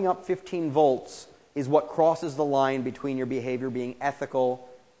which going up 15 volts is what crosses the line between your behavior being ethical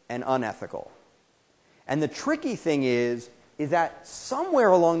and unethical. And the tricky thing is that somewhere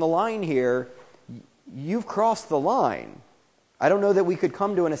along the line here, you've crossed the line. I don't know that we could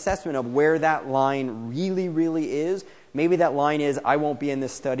come to an assessment of where that line really, really is. Maybe that line is, I won't be in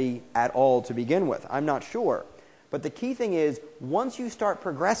this study at all to begin with. I'm not sure. But the key thing is, once you start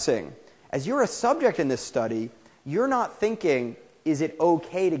progressing, as you're a subject in this study, you're not thinking, is it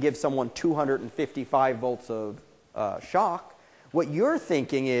okay to give someone 255 volts of shock? What you're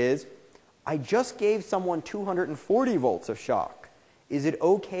thinking is, I just gave someone 240 volts of shock. Is it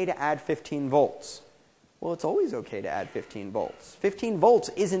okay to add 15 volts? Well, it's always okay to add 15 volts. 15 volts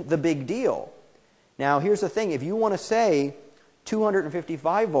isn't the big deal. Now, here's the thing. If you want to say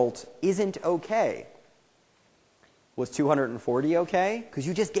 255 volts isn't okay, was 240 okay? Because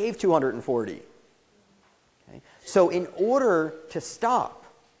you just gave 240. Okay? So in order to stop,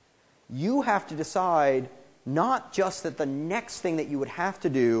 you have to decide not just that the next thing that you would have to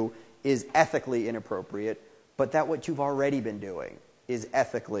do is ethically inappropriate, but that what you've already been doing is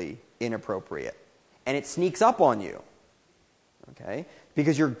ethically inappropriate. And it sneaks up on you. Okay?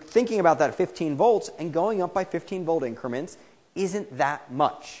 Because you're thinking about that 15 volts, and going up by 15 volt increments isn't that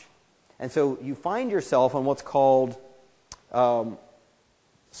much. And so you find yourself on what's called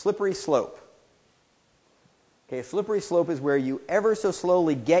slippery slope. Okay, a slippery slope is where you ever so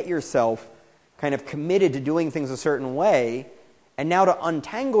slowly get yourself kind of committed to doing things a certain way, And now to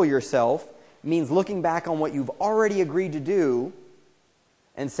untangle yourself means looking back on what you've already agreed to do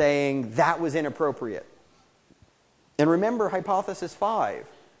and saying that was inappropriate. And remember hypothesis 5,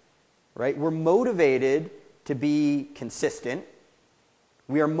 right? We're motivated to be consistent.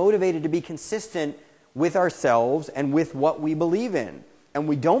 We are motivated to be consistent with ourselves and with what we believe in. And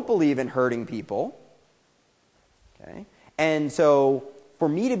we don't believe in hurting people. Okay? And so for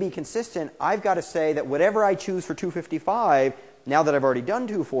me to be consistent, I've got to say that whatever I choose for 255, now that I've already done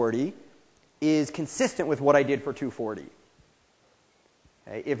 240, is consistent with what I did for 240.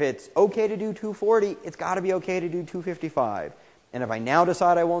 Okay? If it's okay to do 240, it's got to be okay to do 255. And if I now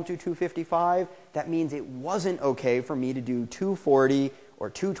decide I won't do 255, that means it wasn't okay for me to do 240 or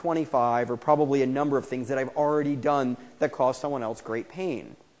 225 or probably a number of things that I've already done that cause someone else great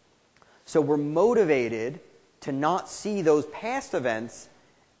pain. So we're motivated to not see those past events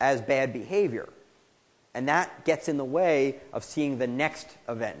as bad behavior. And that gets in the way of seeing the next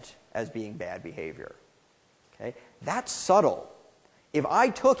event as being bad behavior. Okay? That's subtle. If I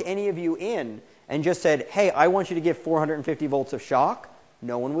took any of you in and just said, hey, I want you to give 450 volts of shock,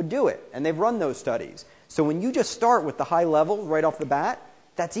 no one would do it. And they've run those studies. So when you just start with the high levels right off the bat,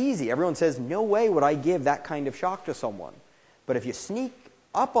 that's easy. Everyone says, no way would I give that kind of shock to someone. But if you sneak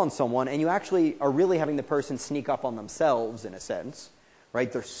up on someone and you actually are really having the person sneak up on themselves in a sense,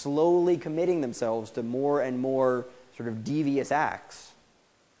 right? They're slowly committing themselves to more and more sort of devious acts.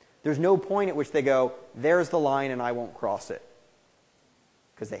 There's no point at which they go, there's the line and I won't cross it.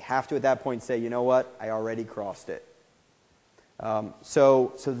 Because they have to at that point say, you know what, I already crossed it.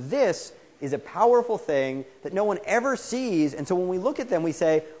 So this is a powerful thing that no one ever sees. And so when we look at them, we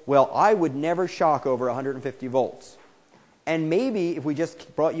say, well, I would never shock over 150 volts. And maybe if we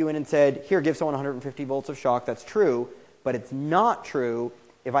just brought you in and said, here, give someone 150 volts of shock, that's true. But it's not true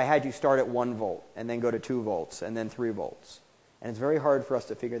if I had you start at 1 volt and then go to 2 volts and then 3 volts. And it's very hard for us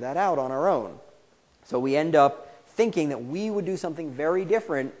to figure that out on our own. So we end up thinking that we would do something very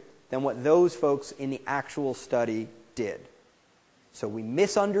different than what those folks in the actual study did. So we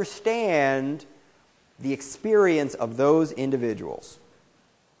misunderstand the experience of those individuals.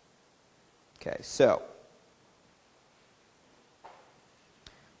 Okay, so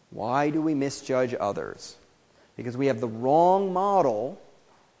why do we misjudge others? Because we have the wrong model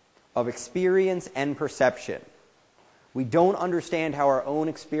of experience and perception. We don't understand how our own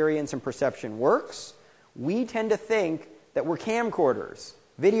experience and perception works. We tend to think that we're camcorders,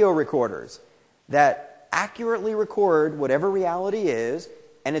 video recorders, that accurately record whatever reality is,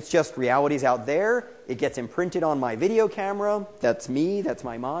 and it's just reality's out there. It gets imprinted on my video camera. That's me. That's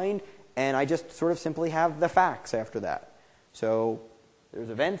my mind. And I just sort of simply have the facts after that. So there's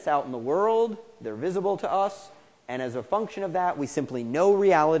events out in the world. They're visible to us. And as a function of that, we simply know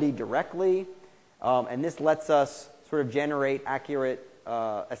reality directly. And this lets us sort of generate accurate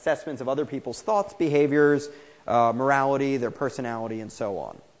assessments of other people's thoughts, behaviors, morality, their personality, and so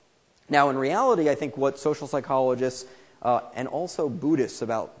on. Now, in reality, I think what social psychologists and also Buddhists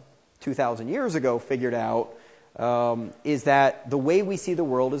about 2,000 years ago figured out is that the way we see the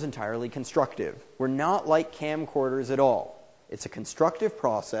world is entirely constructive. We're not like camcorders at all. It's a constructive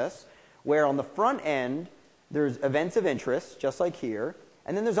process where on the front end, there's events of interest, just like here,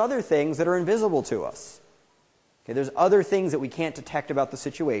 and then there's other things that are invisible to us. Okay, there's other things that we can't detect about the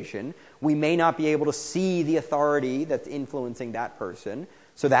situation. We may not be able to see the authority that's influencing that person,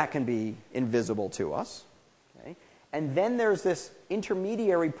 so that can be invisible to us. Okay? And then there's this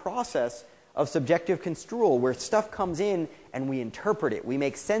intermediary process of subjective construal where stuff comes in and we interpret it. We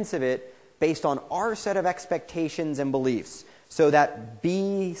make sense of it based on our set of expectations and beliefs. So that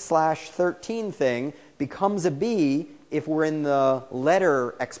B/13 thing becomes a B if we're in the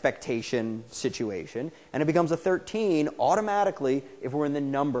letter expectation situation, and it becomes a 13 automatically if we're in the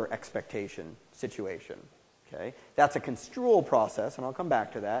number expectation situation. Okay? That's a construal process, and I'll come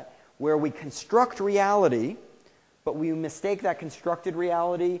back to that, where we construct reality, but we mistake that constructed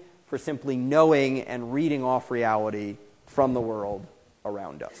reality for simply knowing and reading off reality from the world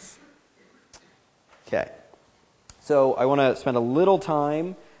around us. Okay. So I want to spend a little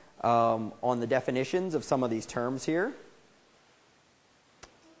time on the definitions of some of these terms here.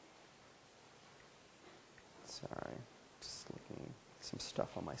 Sorry, just looking at some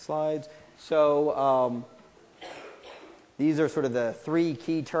stuff on my slides. So these are sort of the 3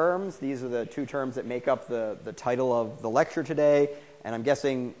 key terms. These are the 2 terms that make up the title of the lecture today. And I'm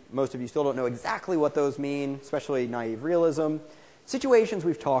guessing most of you still don't know exactly what those mean, especially naive realism. Situations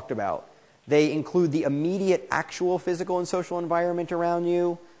we've talked about. They include the immediate actual physical and social environment around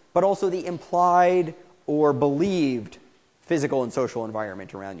you, but also the implied or believed physical and social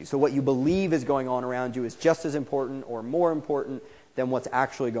environment around you. So what you believe is going on around you is just as important or more important than what's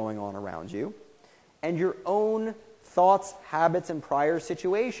actually going on around you. And your own thoughts, habits, and prior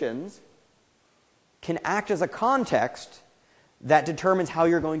situations can act as a context that determines how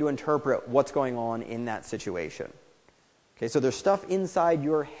you're going to interpret what's going on in that situation. Okay, so there's stuff inside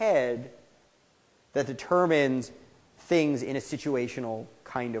your head that determines things in a situational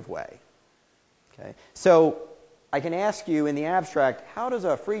kind of way. Okay, so I can ask you in the abstract, how does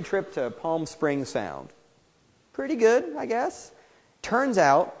a free trip to Palm Springs sound? Pretty good, I guess. Turns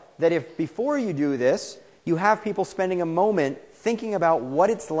out that if before you do this, you have people spending a moment thinking about what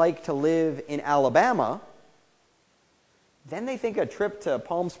it's like to live in Alabama, then they think a trip to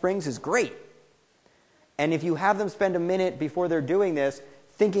Palm Springs is great. And if you have them spend a minute before they're doing this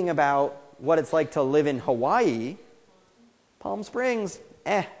thinking about what it's like to live in Hawaii, Palm Springs,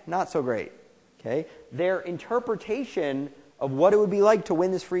 not so great. Okay? Their interpretation of what it would be like to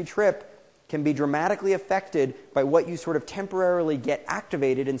win this free trip can be dramatically affected by what you sort of temporarily get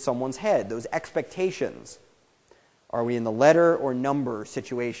activated in someone's head, those expectations. Are we in the letter or number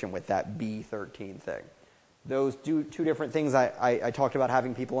situation with that B13 thing? Those two different things I talked about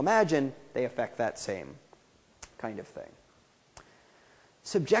having people imagine, they affect that same kind of thing.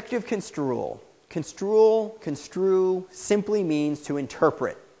 Subjective construal. Construe simply means to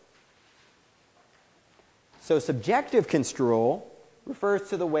interpret. So subjective construal refers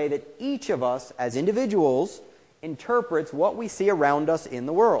to the way that each of us as individuals interprets what we see around us in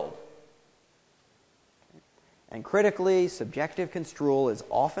the world. And critically, subjective construal is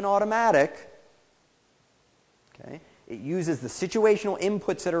often automatic. Okay? It uses the situational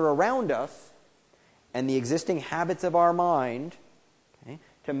inputs that are around us and the existing habits of our mind, okay,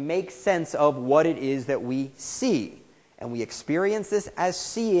 to make sense of what it is that we see. And we experience this as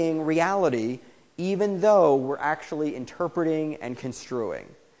seeing reality, even though we're actually interpreting and construing.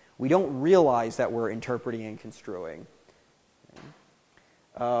 We don't realize that we're interpreting and construing.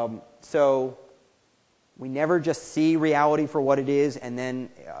 Okay? So we never just see reality for what it is and then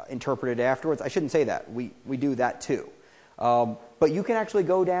interpret it afterwards. I shouldn't say that. We do that too. But you can actually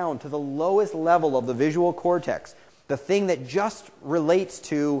go down to the lowest level of the visual cortex, the thing that just relates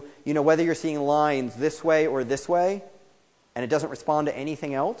to, whether you're seeing lines this way or this way, and it doesn't respond to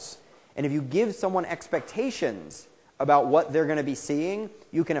anything else. And if you give someone expectations about what they're going to be seeing,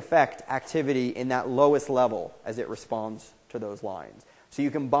 you can affect activity in that lowest level as it responds to those lines. So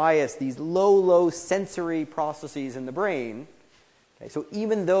you can bias these low sensory processes in the brain. Okay, so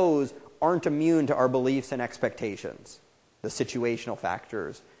even those aren't immune to our beliefs and expectations, the situational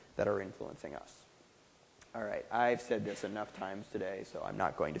factors that are influencing us. All right, I've said this enough times today, so I'm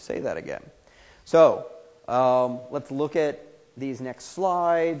not going to say that again. So let's look at these next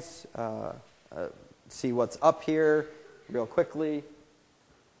slides, see what's up here real quickly.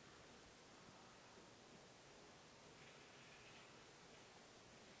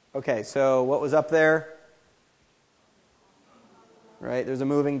 Okay, so what was up there? Right, there's a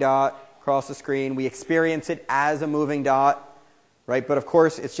moving dot across the screen. We experience it as a moving dot, right? But of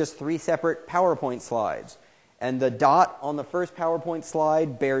course, it's just 3 separate PowerPoint slides. And the dot on the first PowerPoint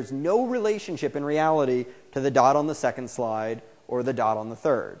slide bears no relationship in reality to the dot on the second slide or the dot on the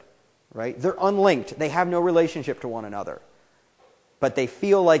third, right? They're unlinked. They have no relationship to one another. But they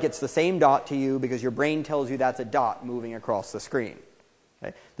feel like it's the same dot to you because your brain tells you that's a dot moving across the screen.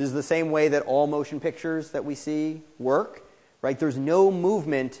 Okay? This is the same way that all motion pictures that we see work, right? There's no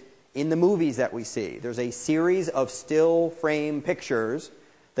movement in the movies that we see. There's a series of still frame pictures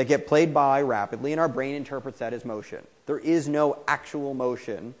that get played by rapidly, and our brain interprets that as motion. There is no actual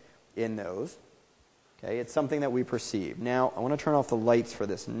motion in those. Okay, it's something that we perceive. Now, I want to turn off the lights for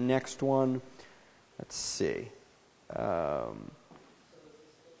this next one. Let's see.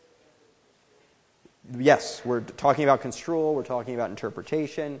 Yes, we're talking about construal. We're talking about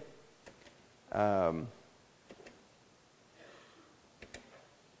interpretation.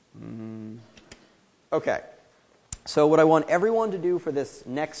 Okay. So what I want everyone to do for this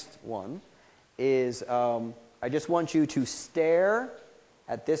next one is I just want you to stare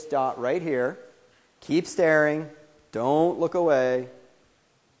at this dot right here. Keep staring. Don't look away.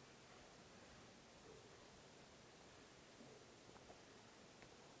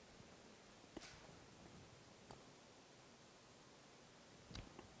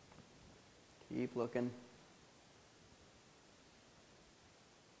 Keep looking.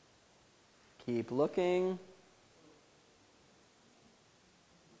 Keep looking.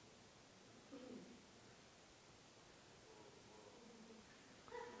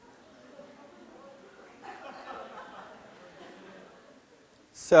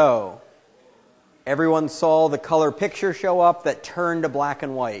 So, Everyone saw the color picture show up that turned to black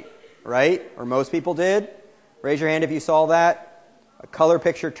and white, right? Or most people did. Raise your hand if you saw that. A color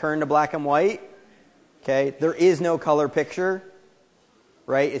picture turned to black and white. Okay, there is no color picture,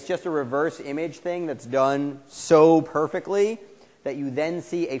 right? It's just a reverse image thing that's done so perfectly that you then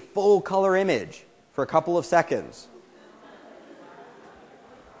see a full color image for a couple of seconds.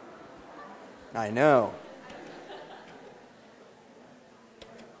 I know.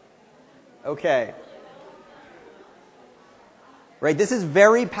 Okay. Right, this is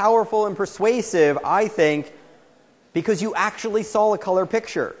very powerful and persuasive, I think, because you actually saw a color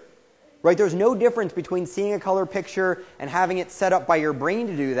picture. Right, there's no difference between seeing a color picture and having it set up by your brain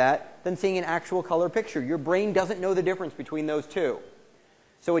to do that than seeing an actual color picture. Your brain doesn't know the difference between those two.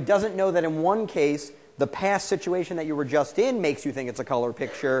 So it doesn't know that in one case, the past situation that you were just in makes you think it's a color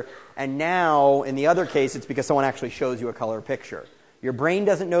picture, and now, in the other case, it's because someone actually shows you a color picture. Your brain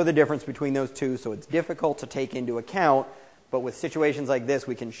doesn't know the difference between those two, so it's difficult to take into account, but with situations like this,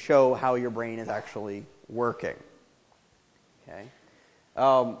 we can show how your brain is actually working. Okay?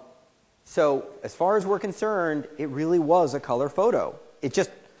 So, as far as we're concerned, it really was a color photo. It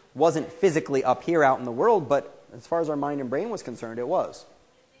just wasn't physically up here out in the world, but as far as our mind and brain was concerned, it was.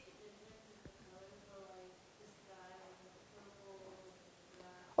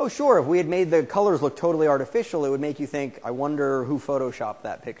 Oh, sure. If we had made the colors look totally artificial, it would make you think, I wonder who photoshopped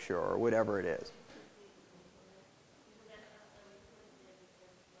that picture, or whatever it is.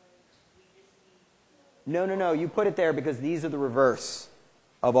 No. You put it there because these are the reverse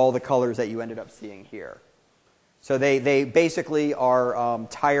of all the colors that you ended up seeing here. So they basically are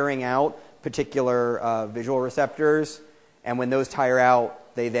tiring out particular visual receptors, and when those tire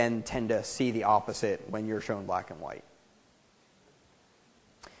out, they then tend to see the opposite when you're shown black and white.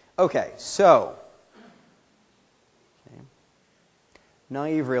 Okay, so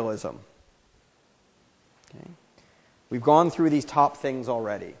naive realism. Okay. We've gone through these top things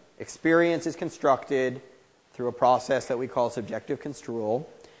already. Experience is constructed through a process that we call subjective construal.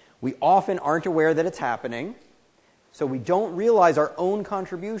 We often aren't aware that it's happening, so we don't realize our own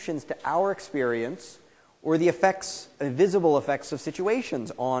contributions to our experience or the effects, invisible effects of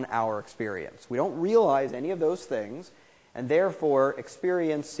situations on our experience. We don't realize any of those things, and therefore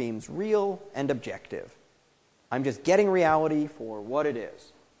experience seems real and objective. I'm just getting reality for what it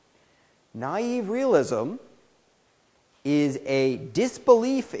is. Naive realism is a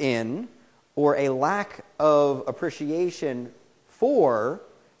disbelief in or a lack of appreciation for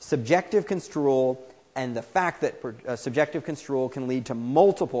subjective construal and the fact that subjective construal can lead to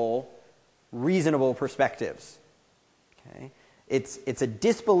multiple reasonable perspectives. Okay? It's a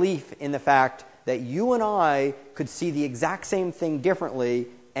disbelief in the fact that you and I could see the exact same thing differently,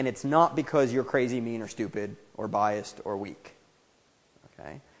 and it's not because you're crazy, mean, or stupid, or biased, or weak.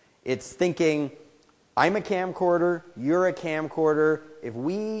 Okay? It's thinking, I'm a camcorder, you're a camcorder. If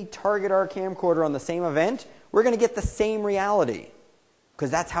we target our camcorder on the same event, we're going to get the same reality, because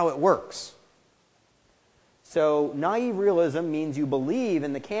that's how it works. So naive realism means you believe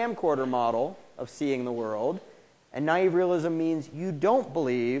in the camcorder model of seeing the world, and naive realism means you don't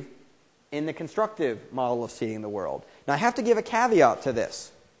believe in the constructive model of seeing the world. Now, I have to give a caveat to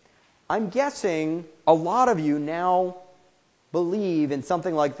this. I'm guessing a lot of you now believe in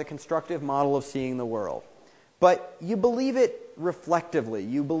something like the constructive model of seeing the world. But you believe it reflectively.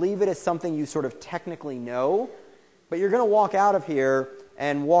 You believe it as something you sort of technically know, but you're going to walk out of here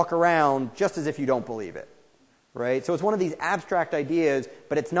and walk around just as if you don't believe it. Right? So it's one of these abstract ideas,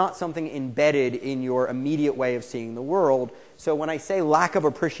 but it's not something embedded in your immediate way of seeing the world. So when I say lack of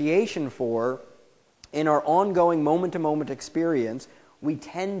appreciation for, in our ongoing moment-to-moment experience, we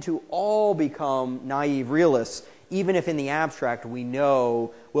tend to all become naive realists, even if in the abstract we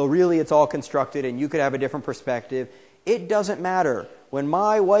know, well, really it's all constructed and you could have a different perspective. It doesn't matter. When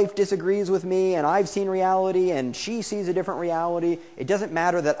my wife disagrees with me and I've seen reality and she sees a different reality, it doesn't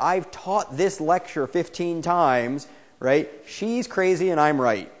matter that I've taught this lecture 15 times, right? She's crazy and I'm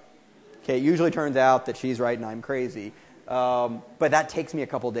right. Okay, it usually turns out that she's right and I'm crazy. But that takes me a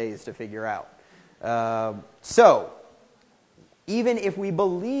couple days to figure out. So, even if we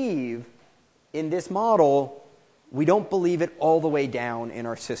believe in this model, we don't believe it all the way down in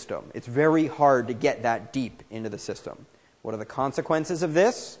our system. It's very hard to get that deep into the system. What are the consequences of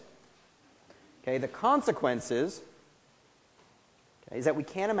this? Okay, the consequences is that we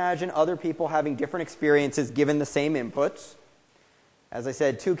can't imagine other people having different experiences given the same inputs. As I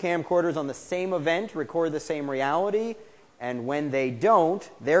said, two camcorders on the same event record the same reality, and when they don't,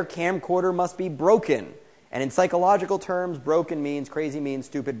 their camcorder must be broken. And in psychological terms, broken means crazy, means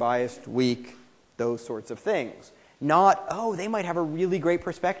stupid, biased, weak, those sorts of things. Not, oh, they might have a really great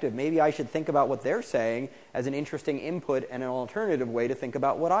perspective. Maybe I should think about what they're saying as an interesting input and an alternative way to think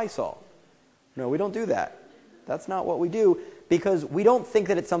about what I saw. No, we don't do that. That's not what we do, because we don't think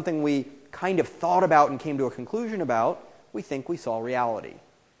that it's something we kind of thought about and came to a conclusion about. We think we saw reality.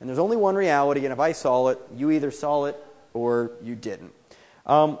 And there's only one reality, and if I saw it, you either saw it or you didn't.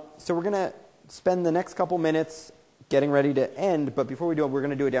 So we're going to spend the next couple minutes getting ready to end, but before we do it, we're going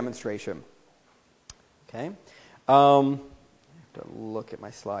to do a demonstration. Okay? I have to look at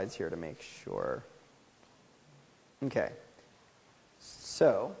my slides here to make sure. Okay.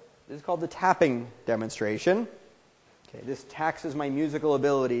 So, this is called the tapping demonstration. Okay, this taxes my musical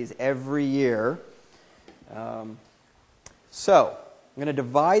abilities every year. So, I'm going to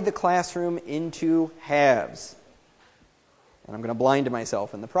divide the classroom into halves. And I'm going to blind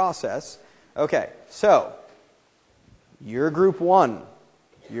myself in the process. Okay, so, you're group 1.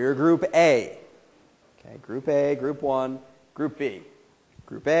 You're group A. Okay, group A, group 1, group B.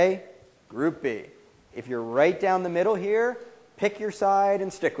 Group A, group B. If you're right down the middle here, pick your side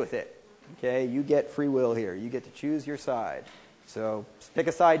and stick with it. Okay, you get free will here. You get to choose your side. So pick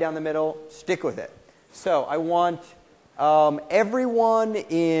a side down the middle, stick with it. So I want everyone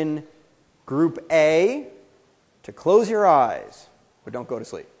in group A to close your eyes, but don't go to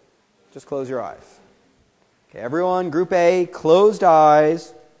sleep. Just close your eyes. Okay, everyone, group A, closed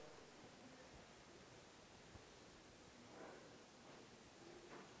eyes.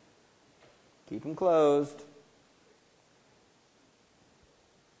 Keep them closed.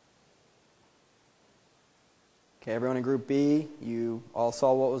 Okay, everyone in group B, you all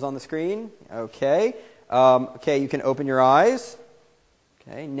saw what was on the screen? Okay. Okay, you can open your eyes.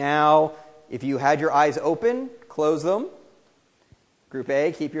 Okay, now, if you had your eyes open, close them. Group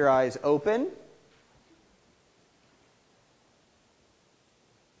A, keep your eyes open.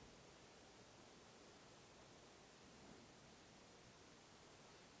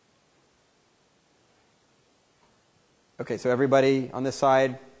 Okay, so everybody on this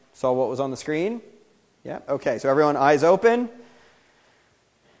side saw what was on the screen? Yeah? Okay, so everyone, eyes open.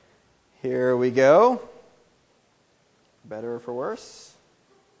 Here we go. Better or for worse?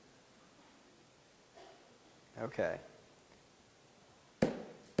 Okay.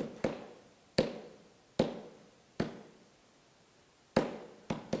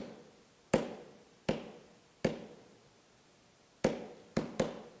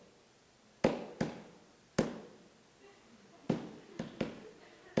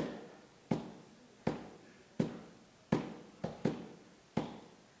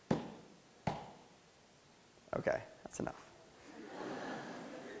 Okay, that's enough.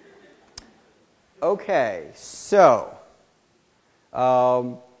 Okay, so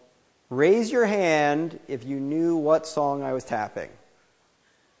raise your hand if you knew what song I was tapping.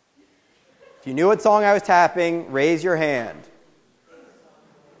 If you knew what song I was tapping, raise your hand.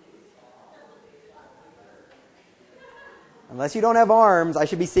 Unless you don't have arms, I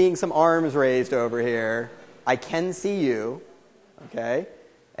should be seeing some arms raised over here. I can see you. Okay?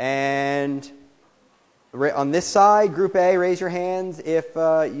 And on this side, Group A, raise your hands if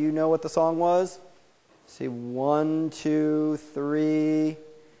you know what the song was. See, 1, 2, 3.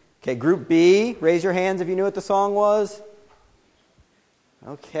 Okay, Group B, raise your hands if you knew what the song was.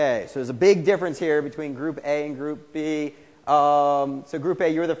 Okay, so there's a big difference here between Group A and Group B. So Group A,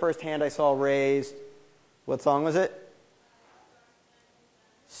 you were the first hand I saw raised. What song was it?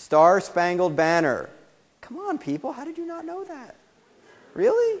 Star-Spangled Banner. Come on, people, how did you not know that?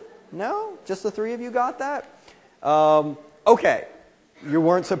 Really? No? Just the three of you got that? Okay. You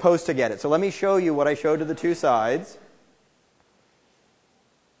weren't supposed to get it. So let me show you what I showed to the two sides.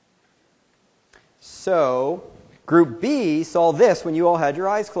 So, Group B saw this when you all had your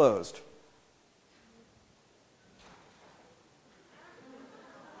eyes closed.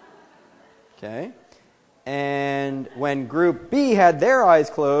 Okay? And when Group B had their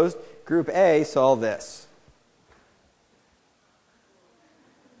eyes closed, Group A saw this.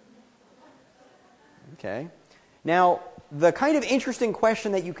 Okay? Now, the kind of interesting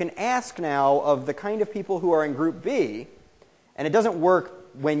question that you can ask now of the kind of people who are in Group B, and it doesn't work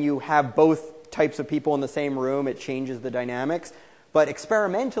when you have both types of people in the same room, it changes the dynamics, but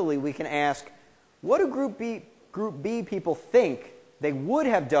experimentally we can ask, what do Group B people think they would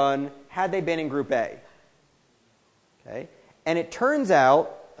have done had they been in Group A? Okay? And it turns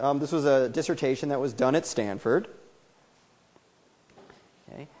out, this was a dissertation that was done at Stanford.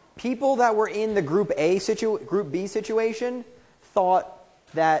 Okay? People that were in the Group B situation thought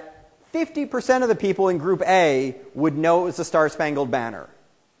that 50% of the people in Group A would know it was the Star-Spangled Banner.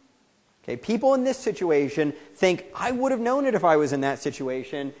 Okay? People in this situation think, I would have known it if I was in that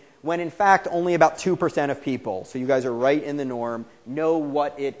situation, when in fact only about 2% of people, so you guys are right in the norm, know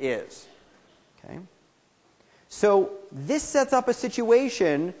what it is. Okay? So this sets up a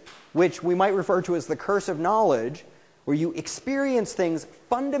situation which we might refer to as the curse of knowledge, where you experience things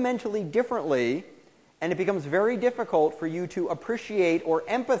fundamentally differently, and it becomes very difficult for you to appreciate or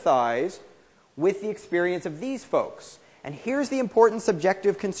empathize with the experience of these folks. And here's the important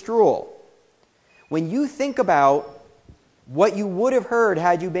subjective construal. When you think about what you would have heard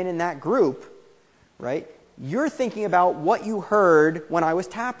had you been in that group, right, you're thinking about what you heard when I was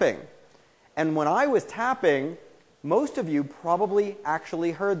tapping. And when I was tapping, most of you probably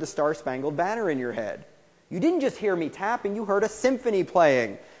actually heard the Star-Spangled Banner in your head. You didn't just hear me tapping, you heard a symphony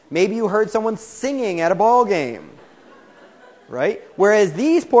playing. Maybe you heard someone singing at a ball game. Right? Whereas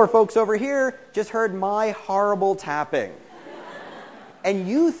these poor folks over here just heard my horrible tapping. And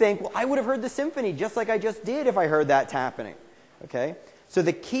you think, well, I would have heard the symphony just like I just did if I heard that tapping. Okay? So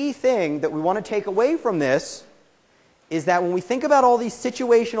the key thing that we want to take away from this is that when we think about all these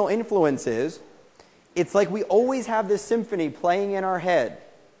situational influences, it's like we always have this symphony playing in our head.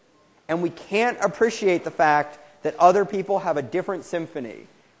 And we can't appreciate the fact that other people have a different symphony.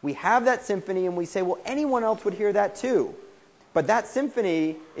 We have that symphony and we say, well, anyone else would hear that too. But that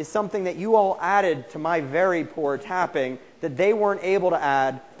symphony is something that you all added to my very poor tapping that they weren't able to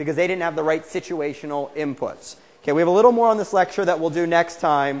add because they didn't have the right situational inputs. Okay, we have a little more on this lecture that we'll do next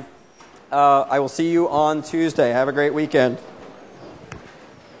time. I will see you on Tuesday. Have a great weekend.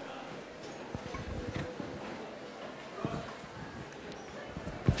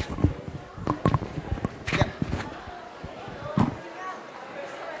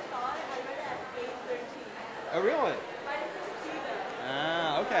 Oh, really?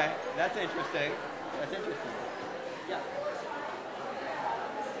 Ah, okay. That's interesting. That's interesting. Yeah.